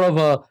 So that's sort of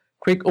a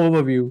quick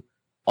overview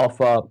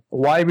of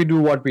why we do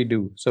what we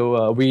do.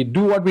 So we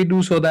do what we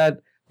do so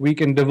that we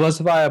can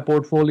diversify our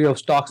portfolio of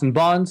stocks and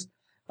bonds.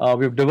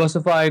 We've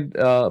diversified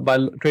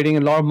by trading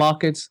in a lot of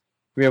markets.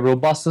 We have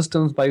robust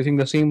systems by using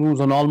the same rules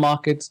on all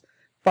markets.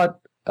 But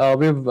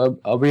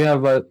we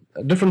have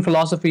different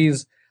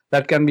philosophies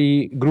that can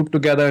be grouped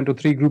together into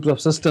three groups of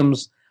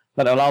systems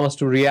that allow us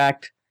to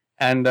react.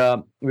 And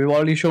we've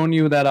already shown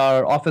you that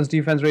our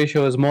offense-defense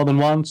ratio is more than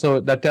one. So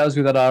that tells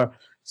you that our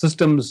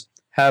systems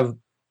have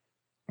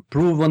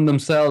proven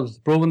this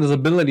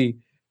ability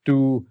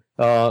to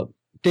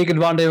take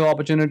advantage of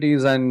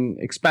opportunities and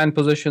expand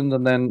positions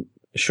and then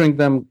shrink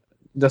them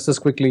just as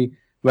quickly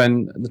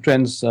when the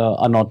trends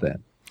are not there.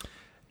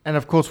 And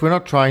of course, we're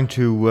not trying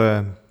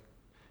to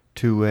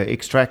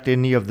extract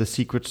any of the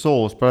secret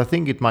sauce, but I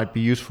think it might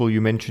be useful.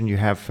 You mentioned you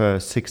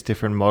have 6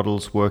 different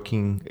models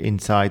working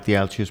inside the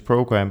Altius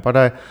program, but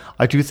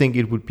I do think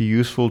it would be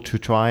useful to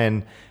try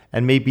and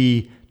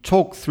maybe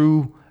talk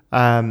through,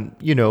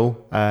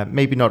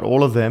 maybe not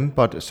all of them,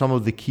 but some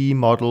of the key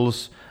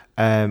models.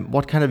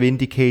 What kind of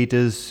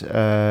indicators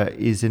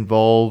is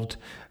involved?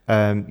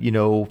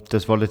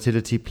 Does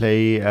volatility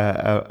play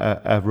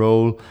a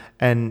role?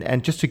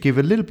 And just to give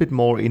a little bit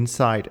more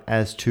insight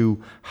as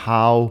to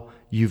how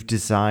you've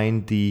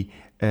designed the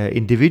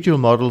individual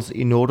models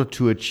in order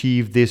to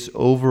achieve this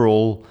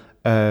overall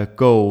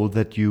goal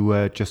that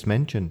you just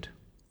mentioned.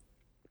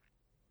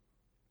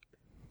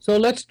 So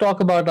let's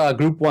talk about our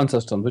Group 1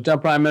 systems, which are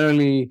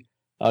primarily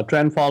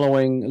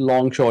trend-following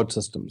long-short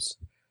systems.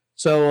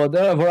 So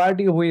there are a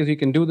variety of ways you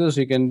can do this.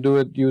 You can do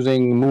it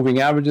using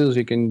moving averages.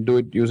 You can do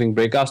it using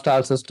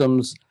breakout-style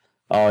systems.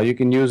 You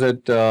can use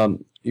it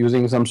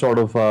using some sort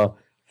of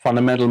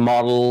fundamental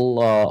model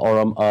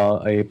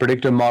or a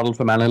predictive model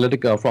from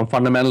from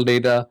fundamental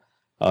data.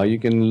 You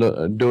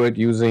can do it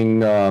using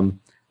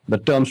the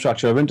term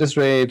structure of interest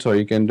rates, or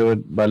you can do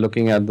it by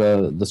looking at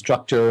the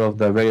structure of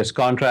the various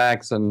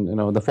contracts and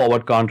the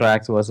forward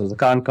contracts versus the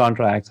current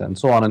contracts and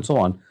so on and so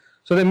on.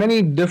 So there are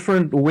many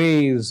different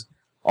ways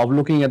of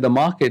looking at the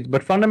market,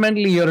 but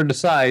fundamentally you have to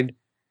decide,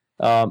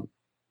 do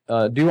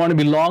you want to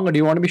be long or do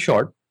you want to be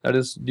short? That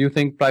is, do you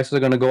think prices are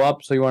going to go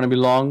up, so you want to be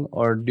long,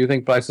 or do you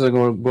think prices are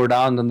going to go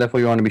down, and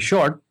therefore you want to be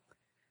short?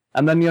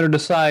 And then you have to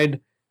decide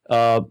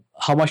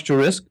how much to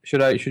risk.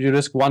 Should you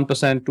risk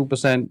 1%,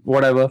 2%,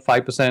 whatever,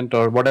 5%,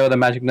 or whatever the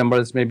magic number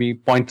is, maybe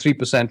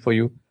 0.3% for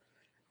you.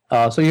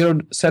 So you have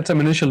to set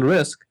some initial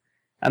risk,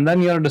 and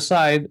then you have to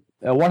decide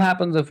what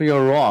happens if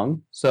you're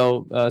wrong.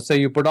 So say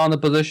you put on the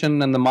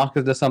position and the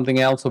market does something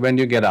else, so when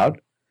do you get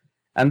out?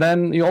 And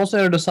then you also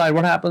have to decide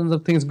what happens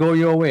if things go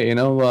your way.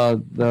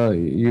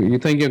 You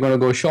think you're going to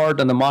go short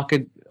and the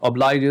market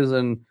obliges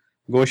and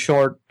goes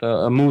short,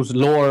 moves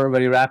lower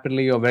very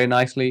rapidly or very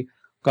nicely.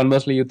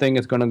 Conversely, you think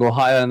it's going to go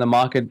higher and the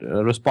market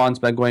responds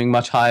by going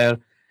much higher.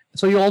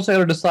 So you also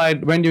have to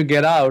decide when you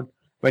get out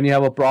when you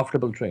have a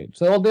profitable trade.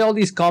 So all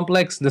these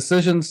complex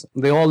decisions,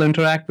 they all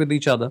interact with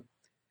each other.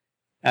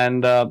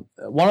 And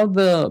one of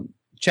the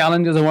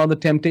challenges and one of the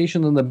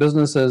temptations in the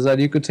business is that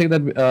you could say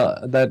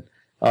that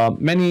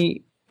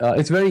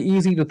it's very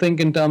easy to think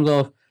in terms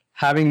of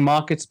having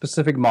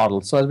market-specific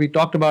models. So as we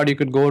talked about, you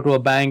could go to a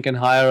bank and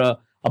hire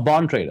a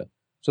bond trader.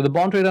 So the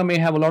bond trader may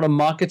have a lot of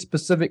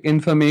market-specific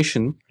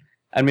information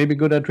and may be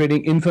good at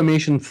trading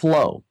information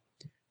flow.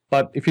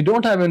 But if you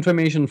don't have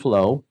information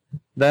flow,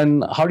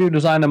 then how do you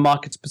design a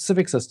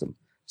market-specific system?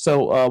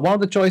 So one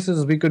of the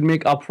choices we could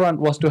make upfront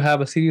was to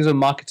have a series of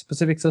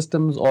market-specific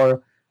systems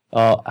or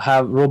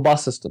have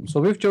robust systems.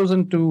 So we've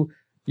chosen to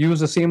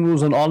use the same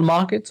rules in all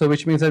markets, so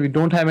which means that we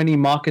don't have any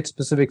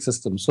market-specific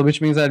systems. So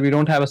which means that we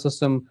don't have a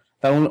system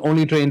that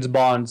only trades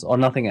bonds or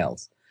nothing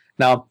else.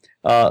 Now,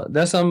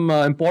 there's some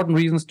important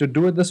reasons to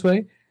do it this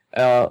way,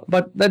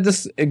 but that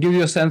just gives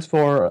you a sense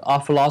for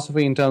our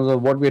philosophy in terms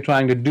of what we're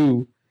trying to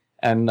do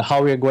and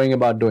how we're going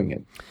about doing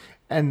it.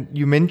 And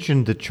you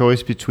mentioned the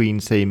choice between,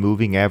 say,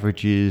 moving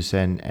averages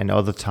and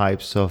other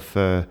types of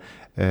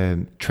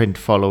trend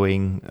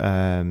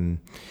following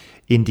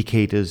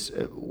indicators.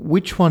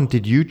 Which one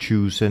did you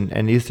choose,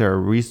 and is there a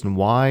reason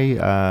why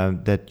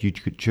that you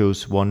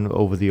chose one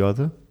over the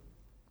other?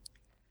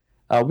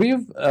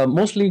 We've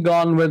mostly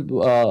gone with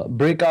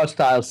breakout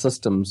style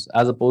systems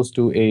as opposed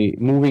to a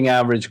moving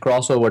average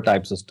crossover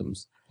type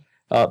systems.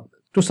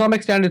 To some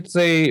extent, it's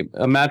a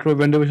matter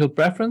of individual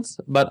preference,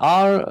 but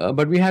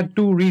we had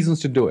two reasons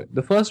to do it.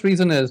 The first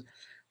reason is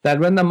that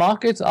when the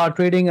markets are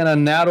trading in a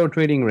narrow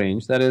trading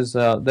range, that is,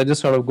 they're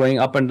just sort of going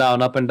up and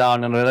down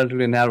in a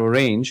relatively narrow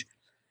range,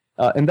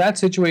 in that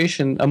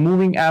situation, a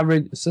moving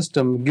average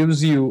system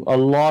gives you a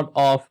lot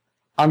of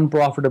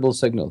unprofitable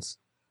signals.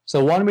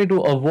 So one way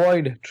to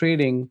avoid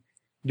trading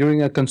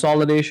during a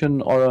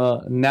consolidation or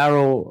a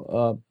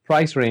narrow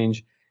price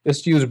range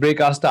is to use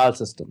breakout style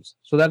systems.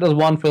 So that is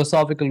one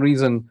philosophical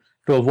reason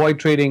to avoid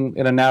trading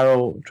in a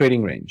narrow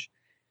trading range.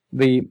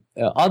 The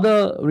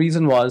other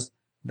reason was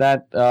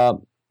that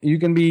you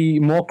can be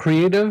more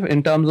creative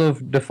in terms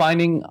of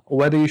defining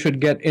whether you should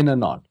get in or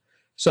not.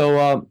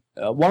 So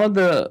one of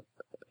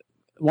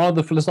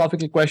the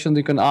philosophical questions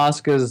you can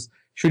ask is,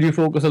 should you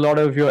focus a lot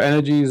of your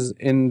energies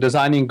in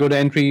designing good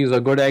entries or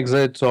good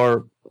exits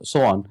or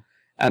so on?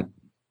 And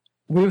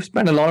we've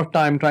spent a lot of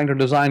time trying to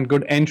design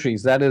good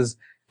entries. That is,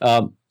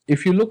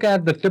 if you look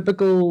at the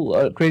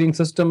typical trading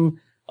system,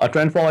 a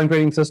trend following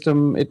trading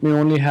system, it may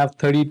only have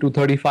 30 to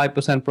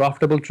 35%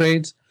 profitable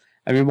trades,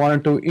 and we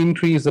wanted to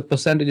increase the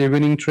percentage of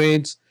winning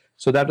trades.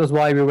 So that was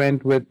why we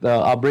went with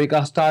our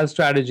breakout style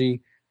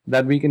strategy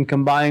that we can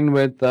combine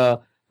with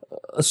a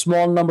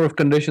small number of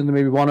conditions,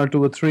 maybe one or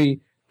two or three,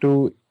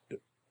 to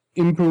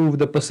improve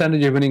the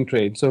percentage of winning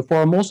trades. So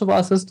for most of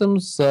our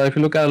systems, if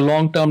you look at a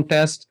long-term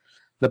test,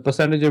 the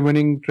percentage of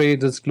winning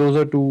trades is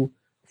closer to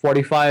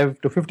 45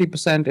 to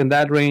 50% in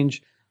that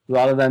range,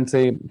 rather than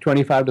say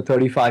 25 to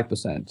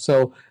 35%.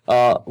 So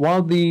one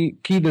of the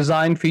key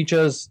design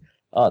features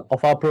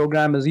of our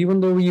program is,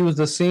 even though we use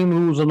the same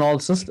rules on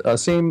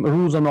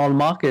all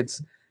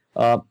markets,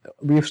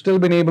 we've still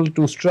been able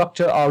to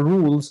structure our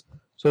rules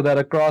so that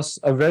across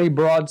a very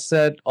broad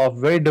set of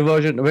very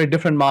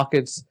different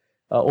markets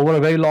over a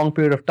very long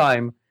period of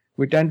time,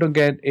 we tend to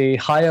get a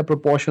higher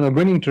proportion of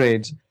winning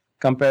trades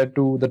compared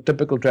to the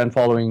typical trend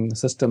following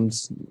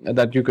systems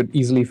that you could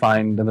easily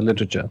find in the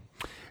literature.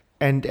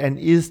 And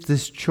is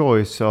this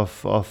choice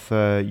of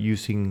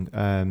using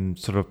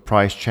sort of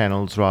price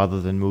channels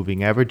rather than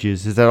moving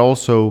averages, is that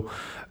also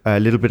a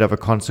little bit of a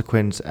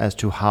consequence as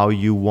to how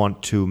you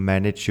want to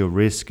manage your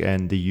risk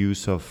and the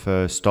use of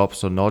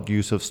stops or not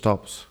use of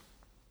stops?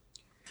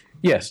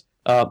 Yes.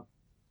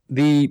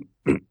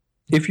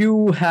 If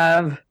you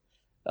have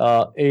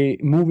a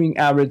moving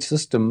average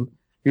system,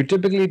 you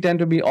typically tend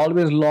to be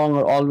always long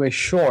or always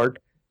short.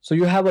 So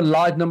you have a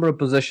large number of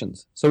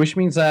positions. So which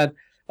means that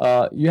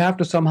you have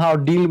to somehow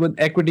deal with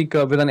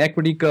an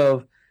equity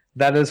curve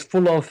that is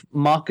full of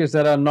markets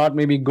that are not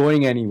maybe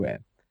going anywhere.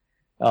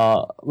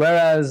 So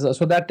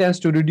that tends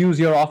to reduce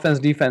your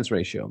offense-defense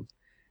ratio.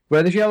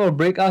 Whereas if you have a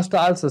breakout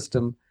style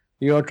system,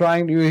 you're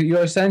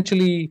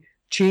essentially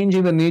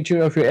changing the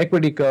nature of your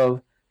equity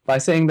curve by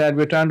saying that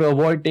we're trying to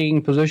avoid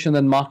taking positions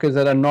in markets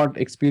that are not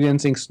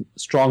experiencing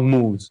strong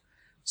moves.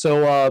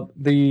 So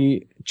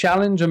the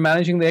challenge of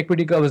managing the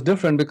equity curve is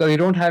different, because you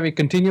don't have a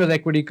continuous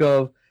equity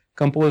curve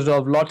composed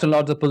of lots and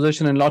lots of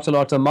positions and lots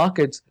of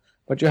markets,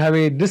 but you have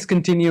a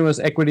discontinuous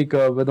equity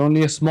curve with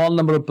only a small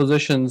number of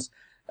positions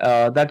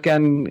that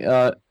can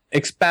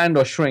expand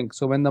or shrink.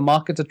 So when the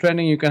markets are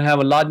trending, you can have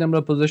a large number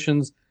of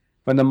positions.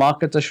 When the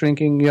markets are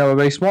shrinking, you have a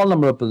very small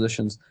number of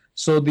positions.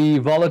 So the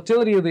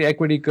volatility of the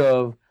equity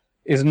curve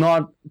is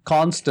not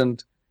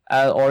constant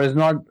or is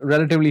not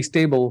relatively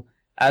stable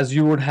as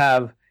you would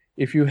have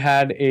if you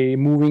had a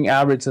moving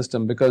average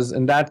system, because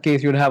in that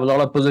case, you'd have a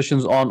lot of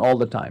positions on all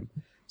the time.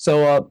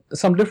 So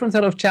some different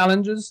set of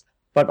challenges,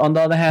 but on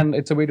the other hand,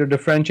 it's a way to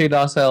differentiate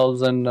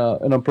ourselves and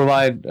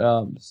provide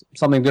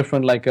something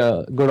different, like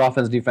a good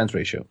offense-defense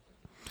ratio.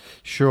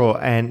 Sure,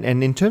 and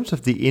in terms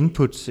of the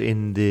inputs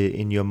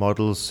in your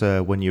models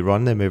when you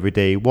run them every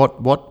day,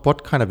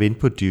 what kind of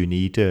input do you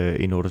need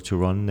in order to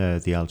run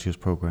the Altius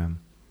program?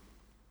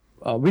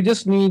 We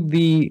just need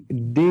the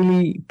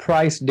daily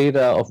price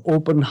data of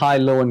open, high,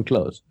 low, and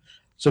close.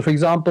 So, for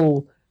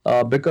example,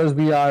 because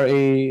we are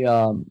a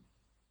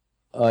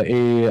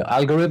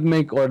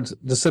algorithmic or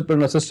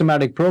discipline or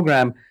systematic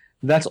program,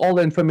 that's all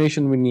the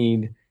information we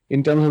need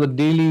in terms of the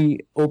daily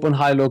open,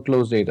 high, low,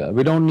 close data.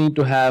 We don't need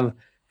to have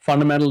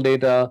fundamental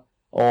data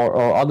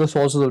or other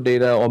sources of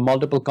data or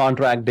multiple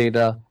contract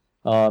data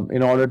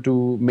in order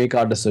to make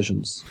our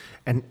decisions.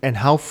 And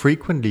how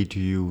frequently do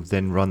you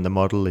then run the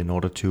model in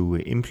order to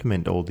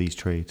implement all these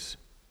trades?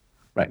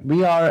 Right.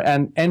 We are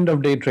an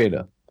end-of-day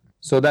trader.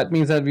 So that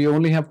means that we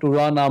only have to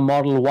run our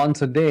model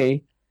once a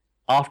day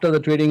after the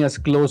trading has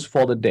closed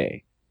for the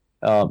day.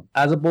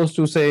 As opposed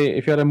to, say,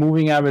 if you're a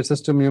moving average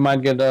system, you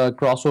might get a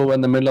crossover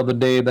in the middle of the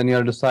day, then you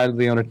have to decide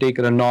whether you want to take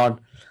it or not.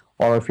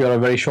 Or if you're a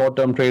very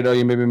short-term trader,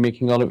 you may be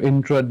making a lot of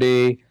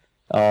intraday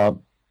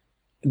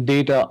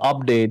data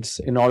updates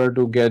in order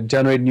to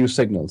generate new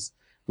signals.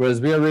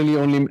 Whereas we are really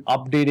only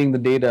updating the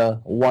data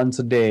once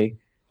a day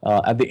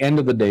at the end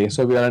of the day.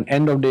 So we are an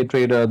end-of-day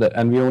trader,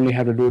 and we only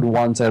have to do it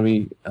once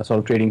every sort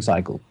of trading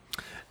cycle.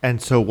 And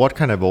so what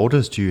kind of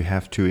orders do you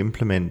have to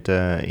implement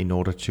in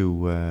order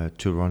to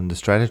run the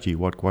strategy?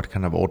 What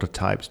kind of order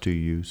types do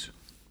you use?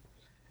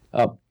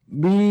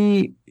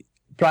 We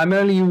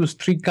primarily use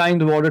three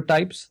kinds of order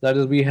types. That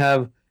is, we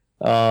have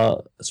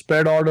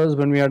spread orders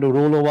when we have to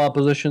roll over our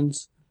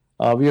positions.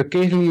 We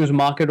occasionally use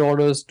market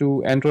orders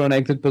to enter an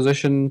exit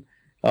position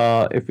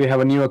if we have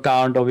a new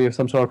account or we have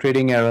some sort of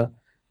trading error.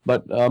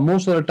 But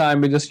most of the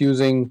time, we're just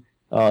using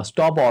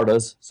stop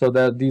orders. So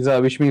that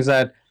which means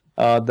that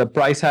the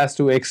price has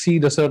to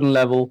exceed a certain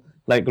level,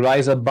 like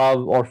rise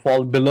above or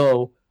fall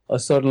below a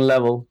certain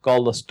level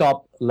called the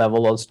stop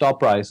level or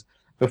stop price,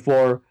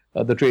 before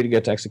the trade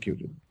gets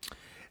executed.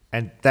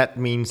 And that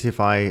means,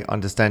 if I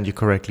understand you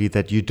correctly,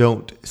 that you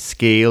don't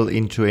scale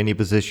into any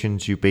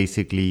positions. You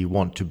basically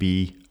want to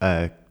be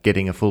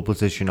getting a full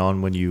position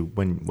on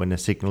when a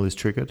signal is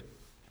triggered?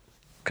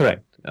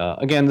 Correct.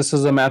 Again, this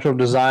is a matter of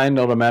design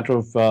or a matter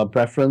of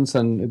preference,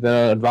 and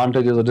there are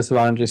advantages or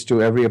disadvantages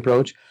to every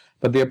approach.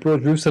 But the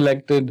approach we've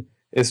selected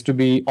is to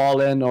be all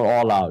in or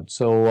all out.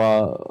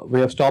 So we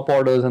have stop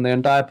orders, and the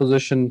entire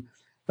position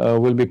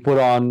will be put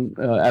on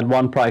at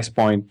one price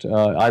point,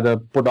 either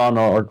put on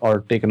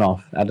or taken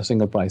off at a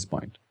single price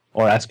point.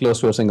 or as close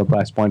to a single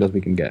price point as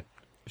we can get.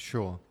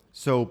 Sure.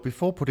 So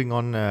before putting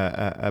on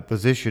a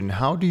position,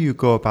 how do you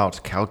go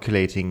about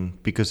calculating?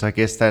 Because I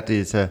guess that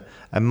is a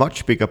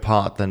much bigger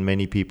part than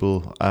many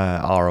people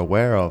are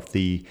aware of.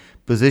 The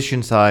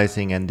position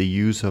sizing and the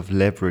use of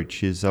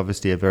leverage is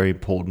obviously a very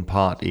important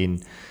part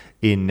in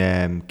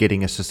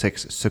getting a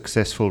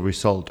successful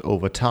result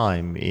over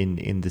time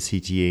in the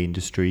CTA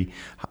industry.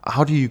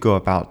 How do you go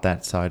about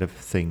that side of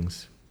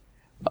things?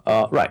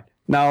 Right.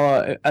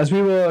 Now, as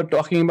we were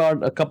talking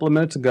about a couple of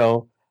minutes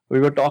ago, we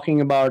were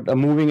talking about a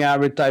moving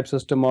average type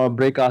system or a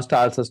breakout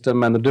style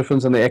system and the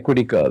difference in the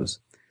equity curves.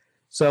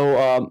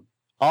 So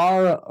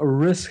our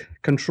risk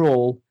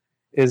control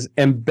is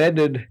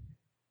embedded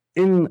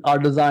in our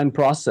design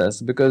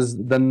process because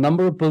the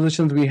number of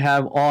positions we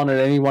have on at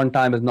any one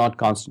time is not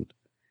constant.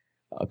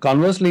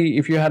 Conversely,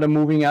 if you had a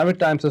moving average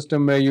time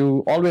system where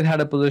you always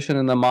had a position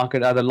in the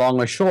market either long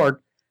or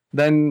short,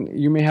 then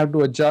you may have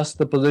to adjust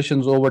the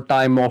positions over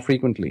time more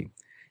frequently.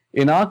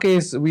 In our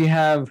case, we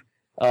have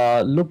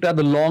looked at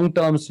the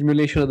long-term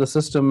simulation of the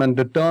system and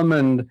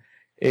determined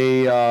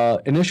a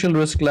initial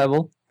risk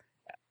level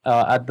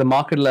at the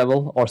market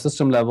level or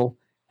system level,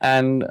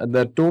 and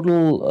the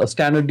total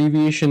standard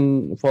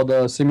deviation for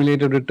the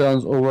simulated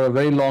returns over a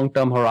very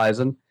long-term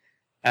horizon.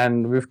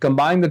 And we've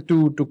combined the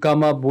two to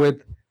come up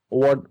with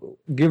what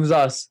gives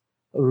us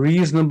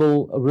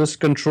reasonable risk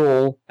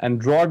control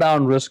and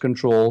drawdown risk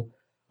control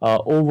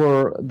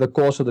over the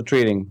course of the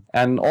trading.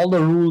 And all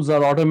the rules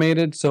are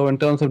automated. So in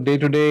terms of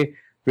day-to-day,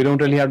 we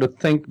don't really have to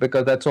think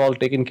because that's all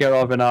taken care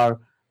of in our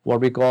what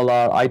we call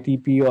our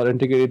ITP or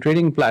integrated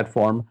trading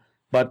platform.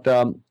 But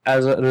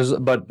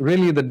but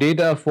really the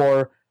data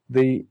for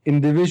the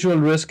individual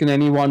risk in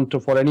any one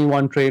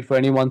trade for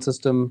any one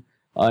system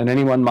in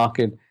any one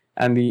market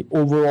and the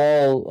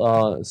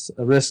overall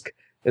risk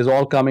is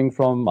all coming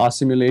from our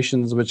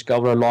simulations, which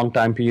cover a long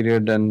time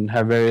period and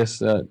have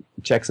various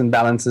checks and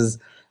balances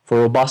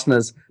for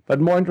robustness. But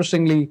more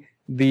interestingly,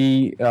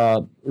 the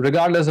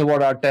regardless of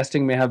what our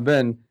testing may have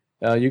been,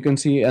 you can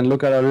see and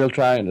look at our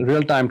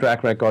real-time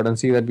track record and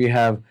see that we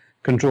have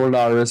controlled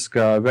our risk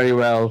very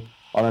well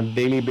on a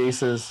daily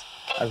basis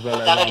as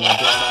well as on a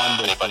drawdown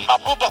basis.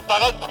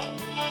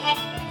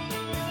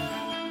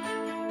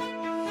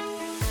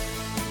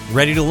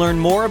 Ready to learn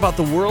more about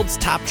the world's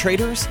top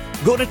traders?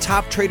 Go to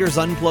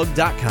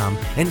toptradersunplugged.com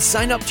and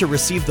sign up to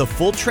receive the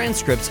full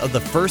transcripts of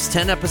the first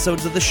 10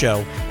 episodes of the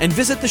show and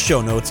visit the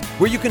show notes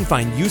where you can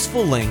find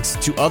useful links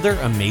to other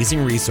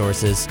amazing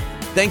resources.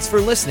 Thanks for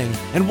listening,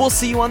 and we'll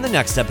see you on the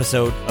next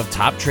episode of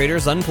Top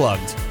Traders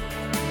Unplugged.